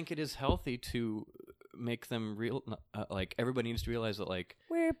I think it is healthy to make them real. Like everybody needs to realize that, like,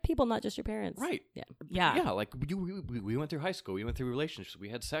 We're people, not just your parents. right, Yeah. Yeah. like we went through high school, we went through relationships, we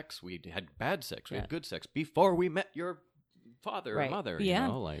had sex, we had bad sex, we Yeah. had good sex before we met your father Right. or mother. Yeah.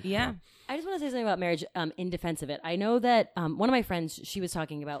 You know, like Yeah. I just want to say something about marriage in defense of it. I know that one of my friends, she was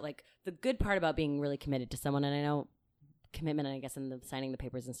talking about like the good part about being really committed to someone. And I know commitment, I guess, in the signing the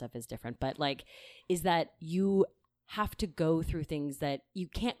papers and stuff is different, but like, is that you have to go through things that you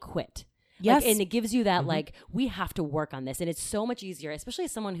can't quit. Yes. Like, and it gives you that like, we have to work on this. And it's so much easier, especially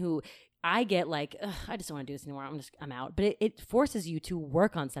as someone who I get like, I just don't want to do this anymore. I'm out. But it forces you to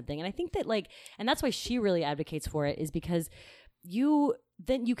work on something. And I think that like, and that's why she really advocates for it, is because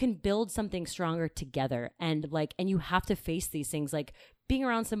then you can build something stronger together. And like, and you have to face these things. Like being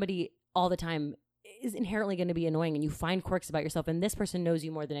around somebody all the time is inherently going to be annoying, and you find quirks about yourself. And this person knows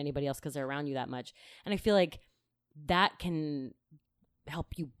you more than anybody else because they're around you that much. And I feel like that can help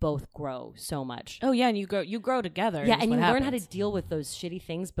you both grow so much. Oh yeah, and you grow together. Yeah, is and what you learn how happens. to deal with those shitty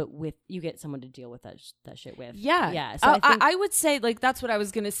things, but you get someone to deal with that shit with. Yeah. So I think I would say like that's what I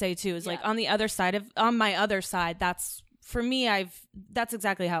was gonna say too. Is like on my other side, that's for me. That's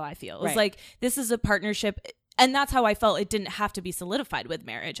exactly how I feel. It's Right. like this is a partnership, and that's how I felt. It didn't have to be solidified with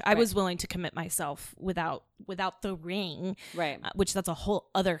marriage. I was willing to commit myself without the ring, right. which that's a whole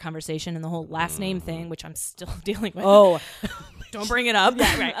other conversation, and the whole last name thing, which I'm still dealing with. Oh, Don't bring it up.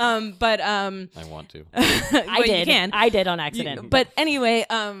 Yeah, right. I want to. I did. You can. I did on accident. But anyway,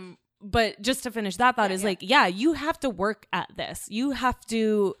 but just to finish that thought is like, yeah, you have to work at this. You have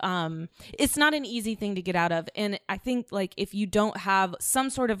to, it's not an easy thing to get out of. And I think like if you don't have some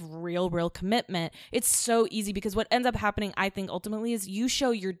sort of real commitment, it's so easy because what ends up happening, I think ultimately is you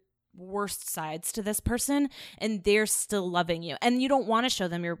show your worst sides to this person and they're still loving you, and you don't want to show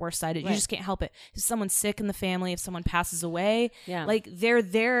them your worst side. You just can't help it. If someone's sick in the family, if someone passes away, like they're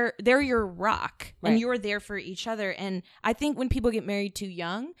your rock, and you're there for each other. And I think when people get married too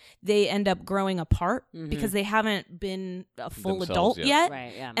young, they end up growing apart because they haven't been a full Themselves adult yet. yet.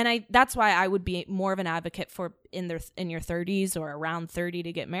 Right, yeah. And that's why I would be more of an advocate for in your 30s or around 30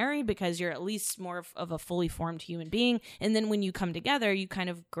 to get married, because you're at least more of a fully formed human being. And then when you come together, you kind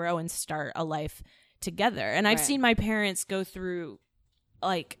of grow and start a life together. And I've seen my parents go through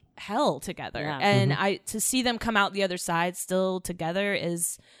like hell together, and to see them come out the other side still together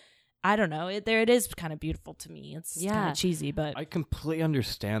is, I don't know, it is kind of beautiful to me. It's kind of cheesy, but I completely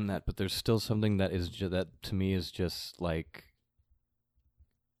understand that, but there's still something that is that to me is just like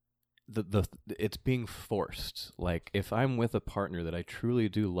the it's being forced. Like if I'm with a partner that I truly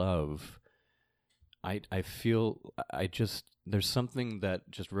do love, I feel there's something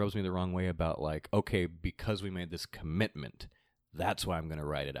that just rubs me the wrong way about like, okay, because we made this commitment, that's why I'm going to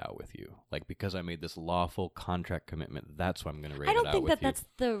write it out with you. Like because I made this lawful contract commitment, that's why I'm going to write it out with you. I don't think that's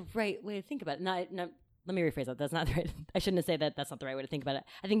the right way to think about it. No, let me rephrase that. That's not the right. I shouldn't have said that. That's not the right way to think about it.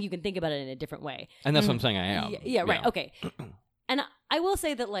 I think you can think about it in a different way. And that's what I'm saying. I am. Yeah, right. Okay. And I will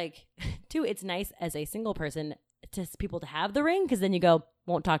say that, like, too, it's nice as a single person to people to have the ring, because then you go,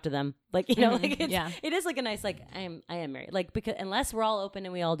 won't talk to them. Like, you know, like it is like a nice, like, I am married. Like, because unless we're all open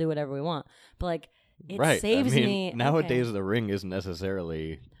and we all do whatever we want. But like, it saves me. Nowadays, the ring isn't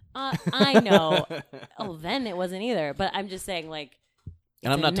necessarily. I know. Oh, then it wasn't either. But I'm just saying, like.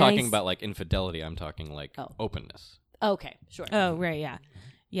 And I'm not talking about like infidelity. I'm talking like openness. Okay, sure. Oh, right, yeah.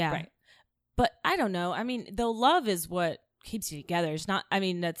 Yeah. Right. But I don't know. I mean, the love is what keeps you together. It's not, I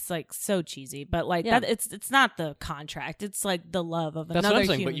mean, that's like so cheesy, but like that it's not the contract. It's like the love of another That's what I'm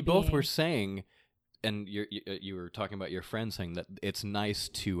saying, human but you being. both were saying, and you were talking about your friend saying that it's nice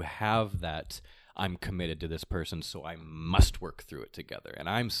to have that I'm committed to this person, so I must work through it together. And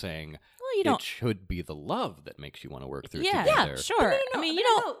I'm saying it should be the love that makes you want to work through it together. Yeah, sure. No, I mean,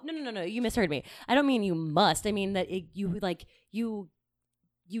 no. You misheard me. I don't mean you must. I mean that you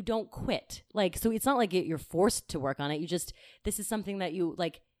don't quit. Like, so it's not like you're forced to work on it. This is something that you.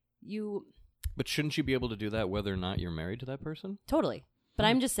 But shouldn't you be able to do that whether or not you're married to that person? Totally. But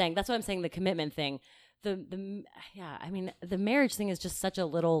I'm just saying, that's what I'm saying, the commitment thing. I mean, the marriage thing is just such a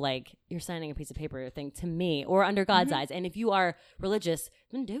little, like, you're signing a piece of paper thing to me, or under God's eyes. And if you are religious,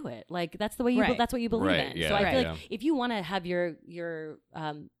 then do it. Like, that's the way that's what you believe in. Yeah, so I feel like if you want to have your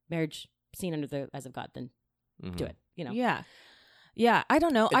marriage seen under the eyes of God, then do it, you know? Yeah. Yeah, I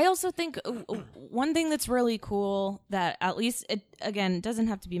don't know. I also think one thing that's really cool that at least, it, again, doesn't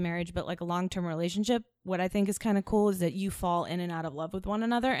have to be marriage, but like a long-term relationship, what I think is kind of cool is that you fall in and out of love with one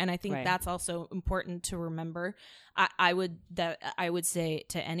another. And I think that's also important to remember. I would say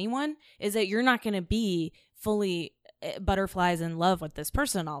to anyone is that you're not going to be fully butterflies in love with this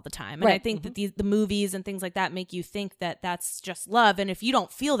person all the time. And I think that the movies and things like that make you think that that's just love. And if you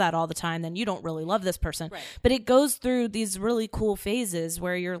don't feel that all the time, then you don't really love this person. Right. But it goes through these really cool phases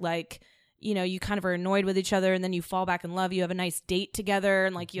where you're like, you know, you kind of are annoyed with each other, and then you fall back in love. You have a nice date together,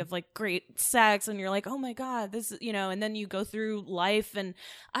 and like you have like great sex, and you're like, oh my God, this, you know, and then you go through life, and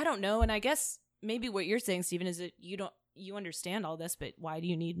I don't know. And I guess maybe what you're saying, Stephen, is that you understand all this, but why do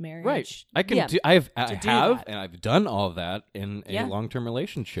you need marriage? Right. I can do. I have, and I've done all of that in a long-term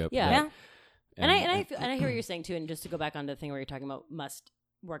relationship. Yeah. And I hear what you're saying too. And just to go back on the thing where you're talking about must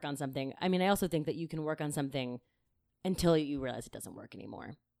work on something. I mean, I also think that you can work on something until you realize it doesn't work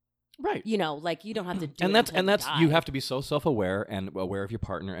anymore. Right. You know, like you don't have to do and it. That's you have to be so self-aware and aware of your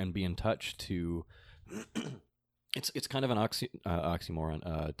partner and be in touch to. It's kind of an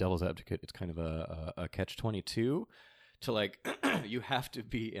oxymoron, devil's advocate. It's kind of a catch-22. to like you have to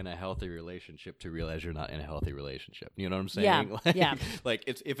be in a healthy relationship to realize you're not in a healthy relationship. You know what I'm saying? Yeah, Like, yeah. like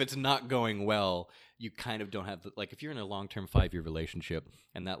if it's not going well, you kind of don't have like if you're in a long-term 5-year relationship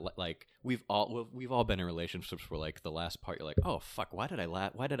and that like we've all been in relationships where like the last part you're like, oh fuck, why did I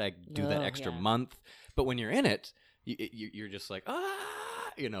do that Oh, extra yeah. month? But when you're in it, you're just like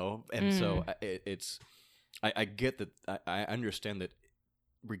you know, and so it's I get that. I understand that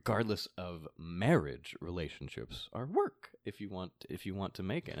regardless of marriage, relationships are work if you want to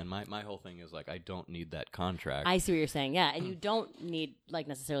make it. And my whole thing is like, I don't need that contract. I see what you're saying. Yeah, and you don't need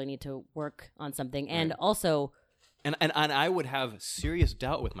necessarily need to work on something, and Right. also and I would have serious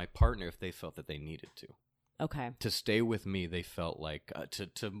doubt with my partner if they felt that they needed to stay with me. They felt like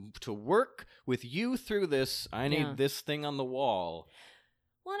to work with you through this. I need Yeah. this thing on the wall.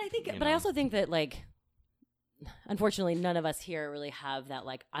 Well, and I think, You but I know. also think that like, unfortunately, none of us here really have that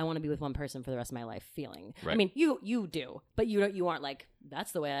like I want to be with one person for the rest of my life feeling. I Right. mean, you do, but you aren't like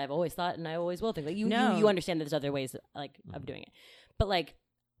that's the way I've always thought and I always will think. Like No. you understand that there's other ways like of doing it, but like.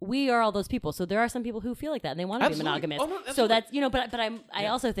 We are all those people, so there are some people who feel like that and they want to be Absolutely. monogamous. Oh, no, so absolutely. that's but I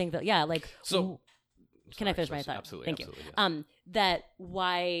Yeah. also think that like So can I sorry, finish my thought? Absolutely. Thank absolutely, you. yes. That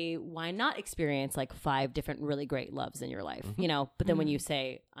why not experience like 5 different really great loves in your life, Mm-hmm. you know? But then when you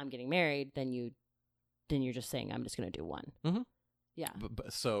say I'm getting married, then you're just saying I'm just going to do one. Mhm. Yeah.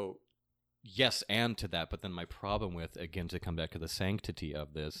 But so yes, and to that, but then my problem with, again, to come back to the sanctity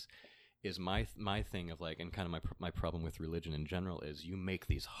of this, is my thing of like, and kind of my problem with religion in general is you make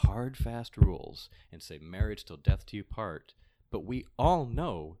these hard, fast rules and say marriage till death do you part, but we all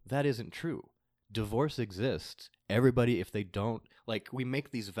know that isn't true. Divorce exists. Everybody, if they don't, like, we make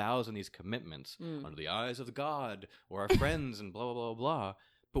these vows and these commitments under the eyes of God or our friends and blah, blah, blah, blah.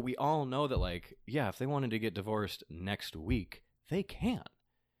 But we all know that, like, yeah, if they wanted to get divorced next week, they can.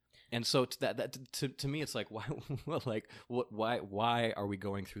 And so to me, it's like, why, why are we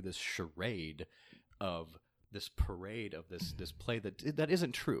going through this charade of this parade of this play that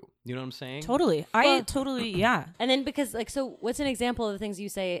isn't true? You know what I'm saying? Totally. Yeah. And then because like so what's an example of the things you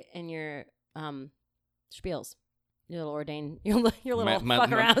say in your spiels? Your little ordained your little fuck arounds.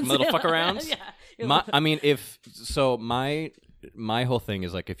 my little fuck arounds? Yeah. Your My, little- I mean, my whole thing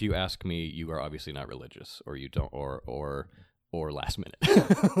is like, if you ask me, you are obviously not religious, or you don't, or last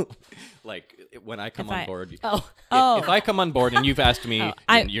minute. Like when I come If on I- board, Oh. if I come on board and you've asked me,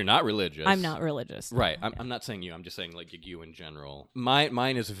 you're not religious. I'm not religious. Right. I'm not saying you. I'm just saying like you in general.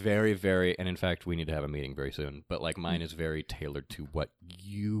 Mine is very, very, and in fact, we need to have a meeting very soon. But like mine is very tailored to what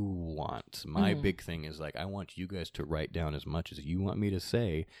you want. My big thing is like I want you guys to write down as much as you want me to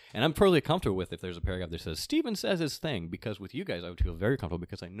say, and I'm totally comfortable with if there's a paragraph that says Steven says his thing, because with you guys I would feel very comfortable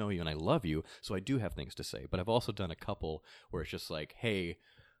because I know you and I love you, so I do have things to say. But I've also done a couple where it's just like, hey,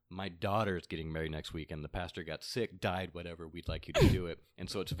 my daughter's getting married next week and the pastor got sick, died, whatever, we'd like you to do it. And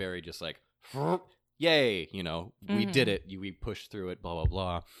so it's very just like, yay, you know, we did it, we pushed through it, blah, blah,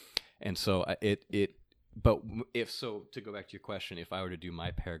 blah. And so but if so, to go back to your question, if I were to do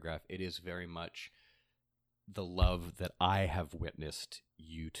my paragraph, it is very much the love that I have witnessed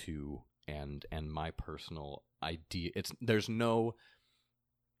you to and my personal idea. There's no...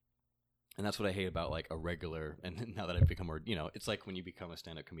 And that's what I hate about like a regular, and now that I've become more, you know, it's like when you become a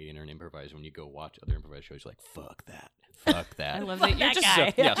stand-up comedian or an improviser, when you go watch other improvised shows, you're like, fuck that. I love that you're that just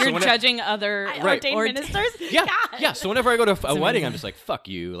guy. Yeah, so you're when I- judging other Right. ordained ministers. Yeah, yeah. So whenever I go to a wedding, amazing. I'm just like, "Fuck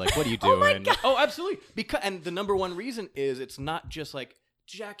you!" Like, what are you doing? Oh, absolutely. Because, and the number one reason is it's not just like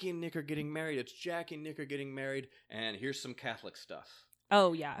Jackie and Nick are getting married. It's Jackie and Nick are getting married, and here's some Catholic stuff.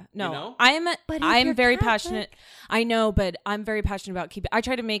 Oh yeah, no, You know? But if I'm you're very Catholic- passionate. I know, but I'm very passionate about keeping. I'm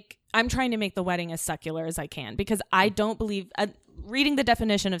trying to make the wedding as secular as I can because I don't believe. Reading the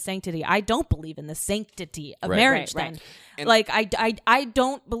definition of sanctity, I don't believe in the sanctity of Right. marriage. Right, Then, And- like I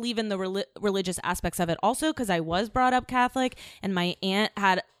don't believe in the religious aspects of it. Also, because I was brought up Catholic, and my aunt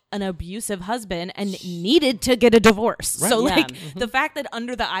had an abusive husband and needed to get a divorce. So Yeah. like the fact that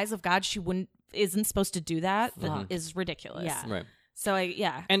under the eyes of God she isn't supposed to do that is ridiculous. Yeah. Right. So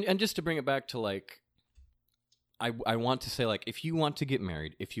yeah. And just to bring it back to like, I want to say like, if you want to get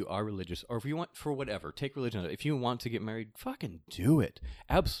married, if you are religious, or if you want for whatever, take religion. If you want to get married, fucking do it.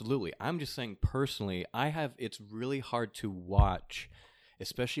 Absolutely. I'm just saying personally, it's really hard to watch,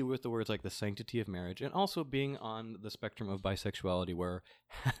 especially with the words like the sanctity of marriage, and also being on the spectrum of bisexuality, where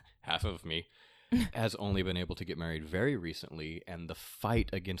half of me has only been able to get married very recently, and the fight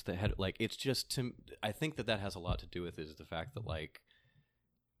against the head, like it's just I think that has a lot to do with is the fact that like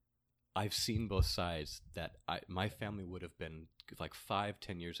I've seen both sides. That my family would have been like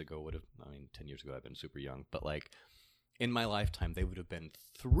 5-10 years ago 10 years ago I've been super young, but like in my lifetime they would have been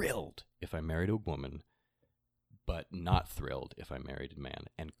thrilled if I married a woman but not thrilled if I married a man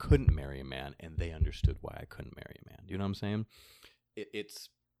and couldn't marry a man, and they understood why I couldn't marry a man. You know what I'm saying? It's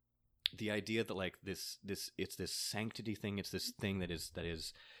the idea that like this it's this sanctity thing. It's this thing that is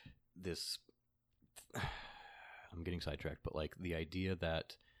this. I'm getting sidetracked, but like the idea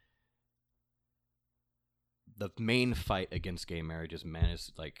that the main fight against gay marriage is men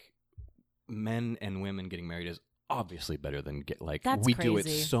and women getting married is obviously better than That's we do it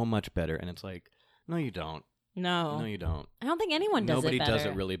crazy. so much better, and it's like, no, you don't. No, You don't. I don't think anyone does Nobody it better. does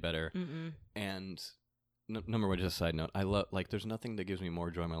it really better. Mm-mm. And number one, just a side note, I love like there's nothing that gives me more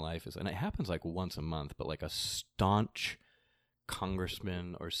joy in my life and it happens like once a month, but like a staunch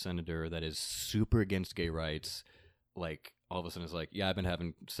congressman or senator that is super against gay rights, like all of a sudden is like, yeah, I've been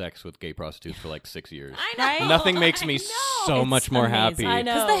having sex with gay prostitutes for like 6 years. I know. Nothing makes me so It's much more amazing. happy. I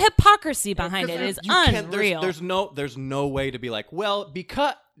know. Because the hypocrisy behind it is You can't- unreal. There's no way to be like, well,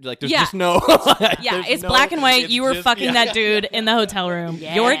 because like there's Yeah. just no. Yeah, there's it's no- black and white. it's You were just- fucking yeah. that dude in the hotel room.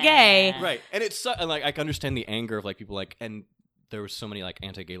 Yeah. You're gay. Right, and it's and like I can understand the anger of like people like, and there were so many like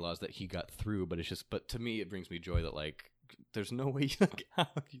anti-gay laws that he got through, but it's just, but to me it brings me joy that like there's no way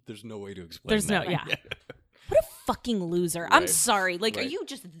there's no way to explain. There's no- that. yeah. What a fucking loser. I'm Right. sorry. Like, are Right. you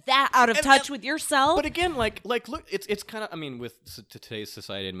just that out of And- touch and- with yourself? But again, like look, it's kind of, I mean, with today's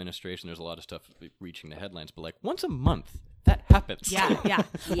society administration, there's a lot of stuff reaching the headlines, but like once a month that happens. Yeah, yeah.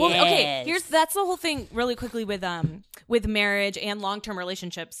 Well, okay. Yes. That's the whole thing. Really quickly with marriage and long-term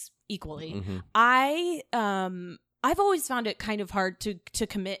relationships equally. Mhm. I've always found it kind of hard to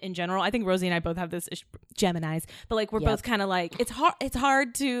commit in general. I think Rosie and I both have this Geminis, but like we're Yep. both kind of like it's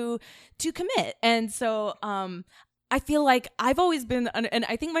hard to commit, and so I feel like I've always been, and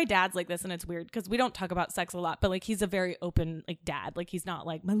I think my dad's like this, and it's weird because we don't talk about sex a lot, but like he's a very open like dad. Like he's not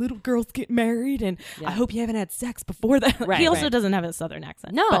like my little girls get married, and Yeah. I hope you haven't had sex before that. Like, Right, he also right. doesn't have a southern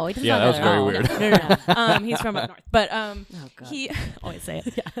accent. No, but, he does Yeah, not that was at very all. weird. No. he's from up north. But Oh, God. he always say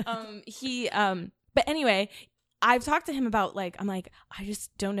it. But anyway, I've talked to him about like, I'm like, I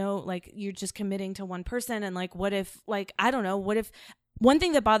just don't know, like you're just committing to one person, and like what if, like, I don't know, what if one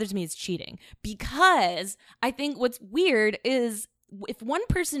thing that bothers me is cheating, because I think what's weird is if one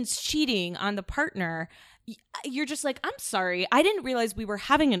person's cheating on the partner, you're just like, I'm sorry, I didn't realize we were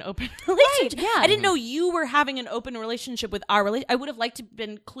having an open relationship. yeah. I didn't know you were having an open relationship with our relationship. I would have liked to have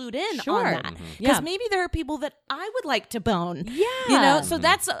been clued in Sure. on that, Mhm. because Yeah. maybe there are people that I would like to bone. Yeah. You know, so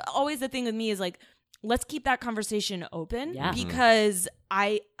that's always the thing with me is like, let's keep that conversation open, Yeah. because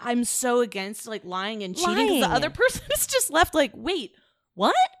I'm so against like lying and cheating, because Lying. the other person is just left like, wait,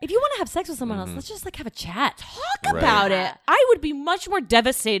 what? If you want to have sex with someone else, Mhm. let's just like have a chat. Talk Right. about Yeah. it. I would be much more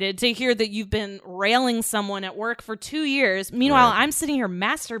devastated to hear that you've been railing someone at work for 2 years. Meanwhile, Right. I'm sitting here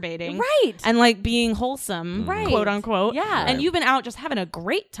masturbating. Right. And like being wholesome, Right. quote unquote. Yeah. And you've been out just having a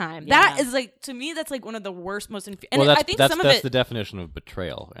great time. Yeah. That is like, to me, that's like one of the worst, most and Well, that's I think that's some of that's it the definition of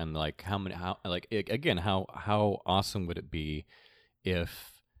betrayal, and like how awesome would it be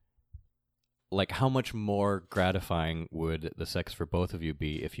if, like, how much more gratifying would the sex for both of you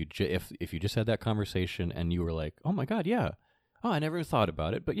be if you if you just had that conversation and you were like, oh my god, yeah, oh, I never even thought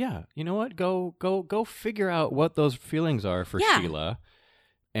about it, but yeah, you know what, go figure out what those feelings are for Yeah. Sheila,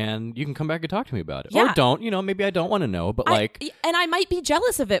 and you can come back and talk to me about it, Yeah. or don't, maybe I don't want to know, but like, and I might be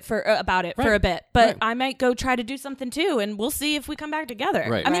jealous of it about it for Right. a bit, but Right. I might go try to do something too, and we'll see if we come back together.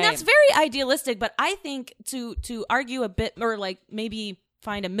 Right. I mean, Right. that's very idealistic, but I think to argue a bit, or like maybe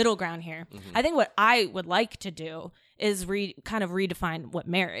find a middle ground here. Mm-hmm. I think what I would like to do is kind of redefine what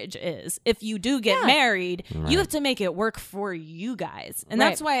marriage is. If you do get married, you have to make it work for you guys, and Right.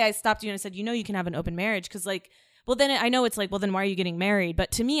 that's why I stopped you and I said, you can have an open marriage, because like. Well, then I know it's like, well, then why are you getting married? But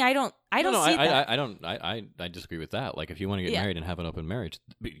to me, I don't see that. I disagree with that. Like, if you want to get Yeah. married and have an open marriage,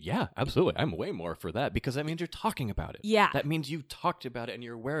 yeah, absolutely. I'm way more for that, because that means you're talking about it. Yeah. That means you talked about it and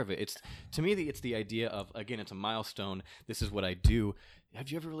you're aware of it. It's, to me, it's the idea of, again, it's a milestone. This is what I do. Have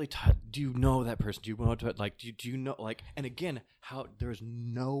you ever really do you know that person? Do you know, like, do you know, like, and again, how there's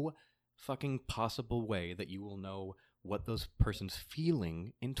no fucking possible way that you will know what those person's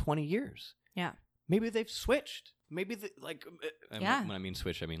feeling in 20 years. Yeah. Maybe they've switched. Maybe Yeah. when I mean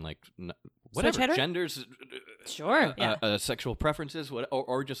switch, I mean like whatever hitter? genders, Sure. Yeah. sexual preferences,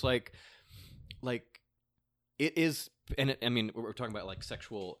 or just like it is I mean, we're talking about like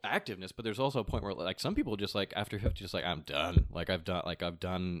sexual activeness, but there's also a point where like some people just like after 50, just like I'm done. Like I've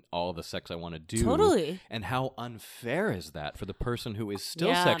done all the sex I want to do. Totally. And how unfair is that for the person who is still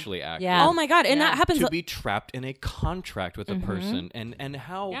Yeah. sexually active? Yeah. Oh my God. And that happens. To be trapped in a contract with a person, and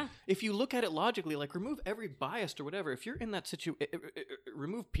how if you look at it logically, like remove every bias or whatever. If you're in that situation,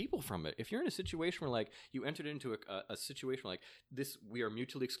 remove people from it. If you're in a situation where like you entered into a situation where, like this, we are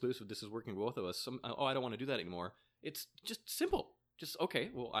mutually exclusive. This is working for both of us. I don't want to do that anymore. It's just simple. Just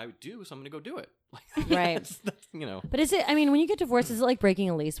okay. Well, I do, so I'm going to go do it. Right. That's, you know. But is it? I mean, when you get divorced, is it like breaking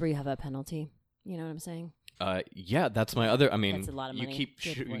a lease where you have a penalty? You know what I'm saying? Yeah, that's my other. I mean, That's a lot of money.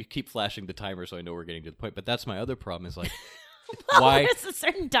 you keep flashing the timer, so I know we're getting to the point. But that's my other problem. Is like Well, why? there's a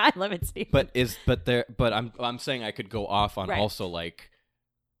certain time limit, Steve. But I'm saying I could go off on Right. also like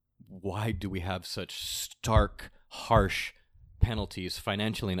why do we have such stark, harsh penalties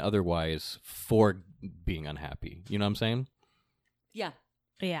financially and otherwise for being unhappy? You know what I'm saying? yeah.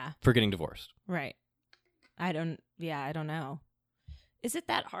 Yeah. For getting divorced. Right. I don't know. Is it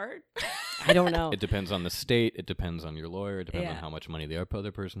that hard? I don't know. It depends on the state. It depends on your lawyer. It depends on Yeah. how much money the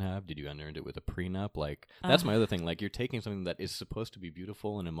other person have. Did you enter into it with a prenup? Like that's my other thing. Like you're taking something that is supposed to be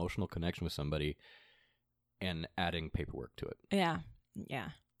beautiful, an emotional connection with somebody, and adding paperwork to it. Yeah. Yeah.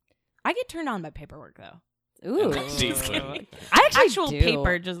 I get turned on by paperwork though. Ooh. Just kidding. I actually Actual do.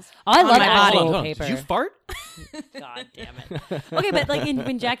 paper just Oh, I on love my actual body. Hold on. paper. Did you fart? God damn it. Okay, but like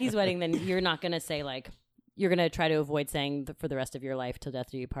in Jackie's wedding, then you're not going to say like, you're going to try to avoid saying for the rest of your life till death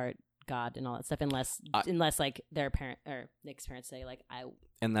do you part, God and all that stuff, unless like their parent or Nick's parents say like,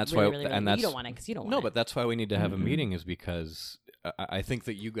 And that's really, why, really, and really, that's you don't want it because you don't want no, it. but that's why we need to have a meeting. Is because I think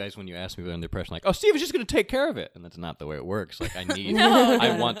that you guys, when you ask me, they're under the impression like, oh, Steve is just going to take care of it, and that's not the way it works. Like I need,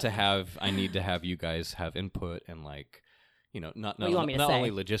 I need to have you guys have input and like. You know, not What do you want me to not say?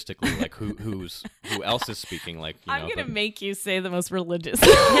 only logistically, like who else is speaking, like you I'm know, gonna but- make you say the most religious.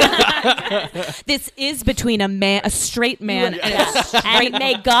 This is between a straight man, and a And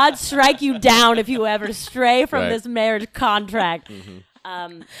may God strike you down if you ever stray from Right. this marriage contract.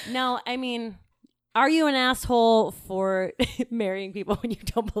 Mm-hmm. No, I mean, are you an asshole for marrying people when you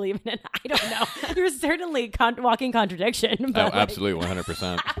don't believe in it? I don't know. You're certainly walking contradiction. Oh, But like, absolutely,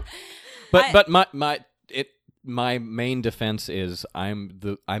 100%. But my main defense is I'm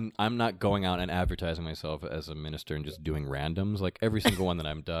not going out and advertising myself as a minister and just doing randoms. Like every single one that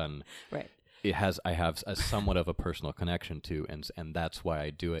I've done, right. I have a somewhat of a personal connection to, and that's why I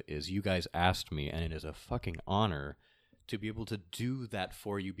do it. Is you guys asked me, and it is a fucking honor to be able to do that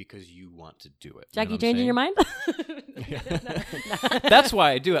for you because you want to do it. Jackie, you know changing your mind? That's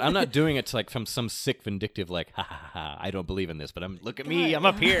why I do it. I'm not doing it to like from some sick vindictive like ha ha ha. I don't believe in this, but look at me. I'm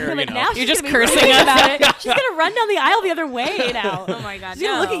up here. Like, You know. now You're she's just gonna be cursing running about it. She's gonna run down the aisle the other way now. Oh my God! She's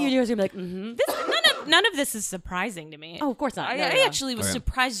gonna look at you and you're gonna be like, None of this is surpurking to me. oh, of course not. I No, no, no. actually was Oh, yeah.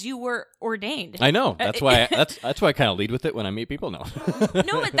 surprised you were ordained. I know. That's why. That's why I kind of lead with it when I meet people. No.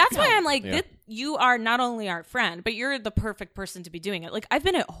 No, but that's why I'm like, Yeah. you are not only our friend, but you're the perfect person to be doing it. Like I've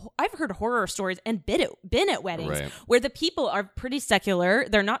heard horror stories and been at weddings Right. where the people are pretty secular,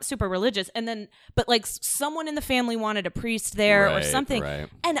 they're not super religious, and then but like someone in the family wanted a priest there or Right, something. right.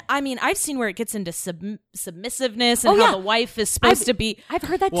 And I mean, I've seen where it gets into submissiveness and Oh, how yeah. the wife is supposed to be. I've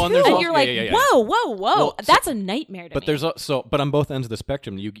heard that Well, and too. there's And also- you're like, yeah. whoa, Well, so- that's a nightmare to But me. there's also, but on both ends of the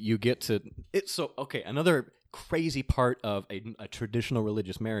spectrum, you get to it's so okay. Another crazy part of a traditional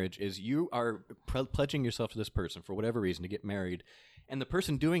religious marriage is you are pledging yourself to this person for whatever reason to get married, and the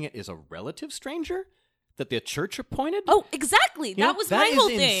person doing it is a relative stranger that the church appointed. Oh, exactly. You know, That was that my is whole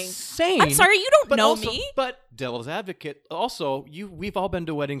thing. insane. I'm sorry, you don't But know also, me. But devil's advocate, also, we've all been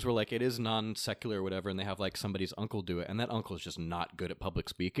to weddings where like it is non-secular or whatever, and they have like somebody's uncle do it, and that uncle is just not good at public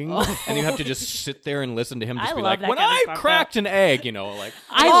speaking, and you have to just sit there and listen to him just I be love like, that when kind of I stuff, cracked an egg, you know, like.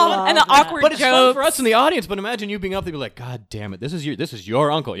 I love and the that. awkward But it's fun jokes. for us in the audience. But imagine you being up there, be like, "God damn it, this is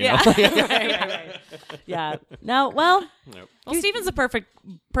your uncle," you know. right. Yeah. No. Well. Well, Stephen's the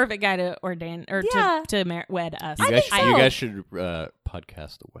perfect guy to ordain or Yeah. to wed us. You think so. guys should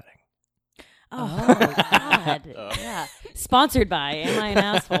podcast the wedding. Oh God. Yeah. Sponsored by Am I an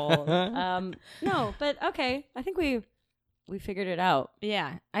Asshole? No, but okay. I think we figured it out.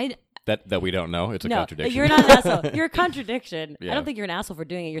 Yeah, That we don't know. It's a No, contradiction. you're not an asshole. You're a contradiction. I Yeah. don't think you're an asshole for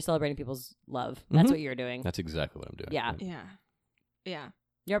doing it. You're celebrating people's love. That's what you're doing. That's exactly what I'm doing. Yeah. yeah.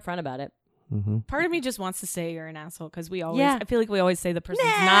 You're upfront about it. Mm-hmm. Part of me just wants to say you're an asshole because we always. Yeah. I feel like we always say the person's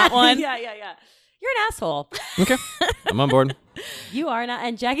not one. yeah. You're an asshole. Okay, I'm on board. You are not,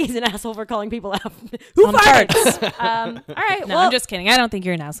 and Jackie's an asshole for calling people out. Who On farts? All right. No, well, I'm just kidding. I don't think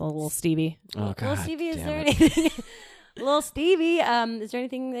you're an asshole, little Stevie. Oh God, Little Stevie, is damn there it. anything? Little Stevie, is there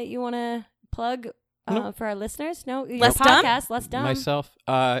anything that you want to plug for our listeners? No, your Less Dumb? podcast, Less Dumb. Myself.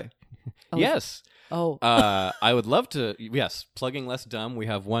 Yes. Oh, I would love to. Yes, plugging Less Dumb. We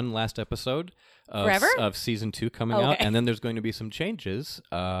have one last episode of season 2 coming out, Okay. and then there's going to be some changes.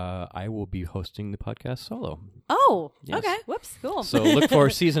 I will be hosting the podcast solo. oh, Yes. okay. Whoops, cool. So look for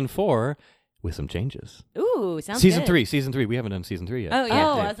season 4 with some changes. Ooh, sounds Season good. 3. Season 3. We haven't done season 3 yet. Oh, yeah.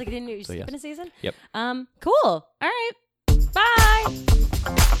 Oh, Yeah. I was like, didn't you So, skip yes. in a season? Yep. Cool. All right. Bye.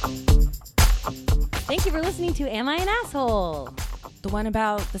 Thank you for listening to Am I an Asshole? The one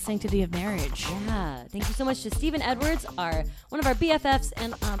about the sanctity of marriage. Yeah. Thank you so much to Stephen Edwards, one of our BFFs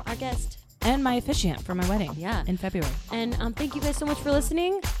and our guest. And my officiant for my wedding. Yeah. In February. And thank you guys so much for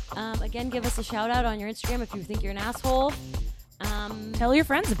listening. Again, give us a shout out on your Instagram if you think you're an asshole. Tell your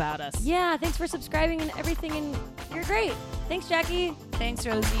friends about us. Yeah, thanks for subscribing and everything, and you're great. Thanks, Jackie. Thanks,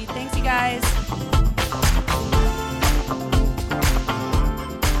 Rosie. Thanks, you guys.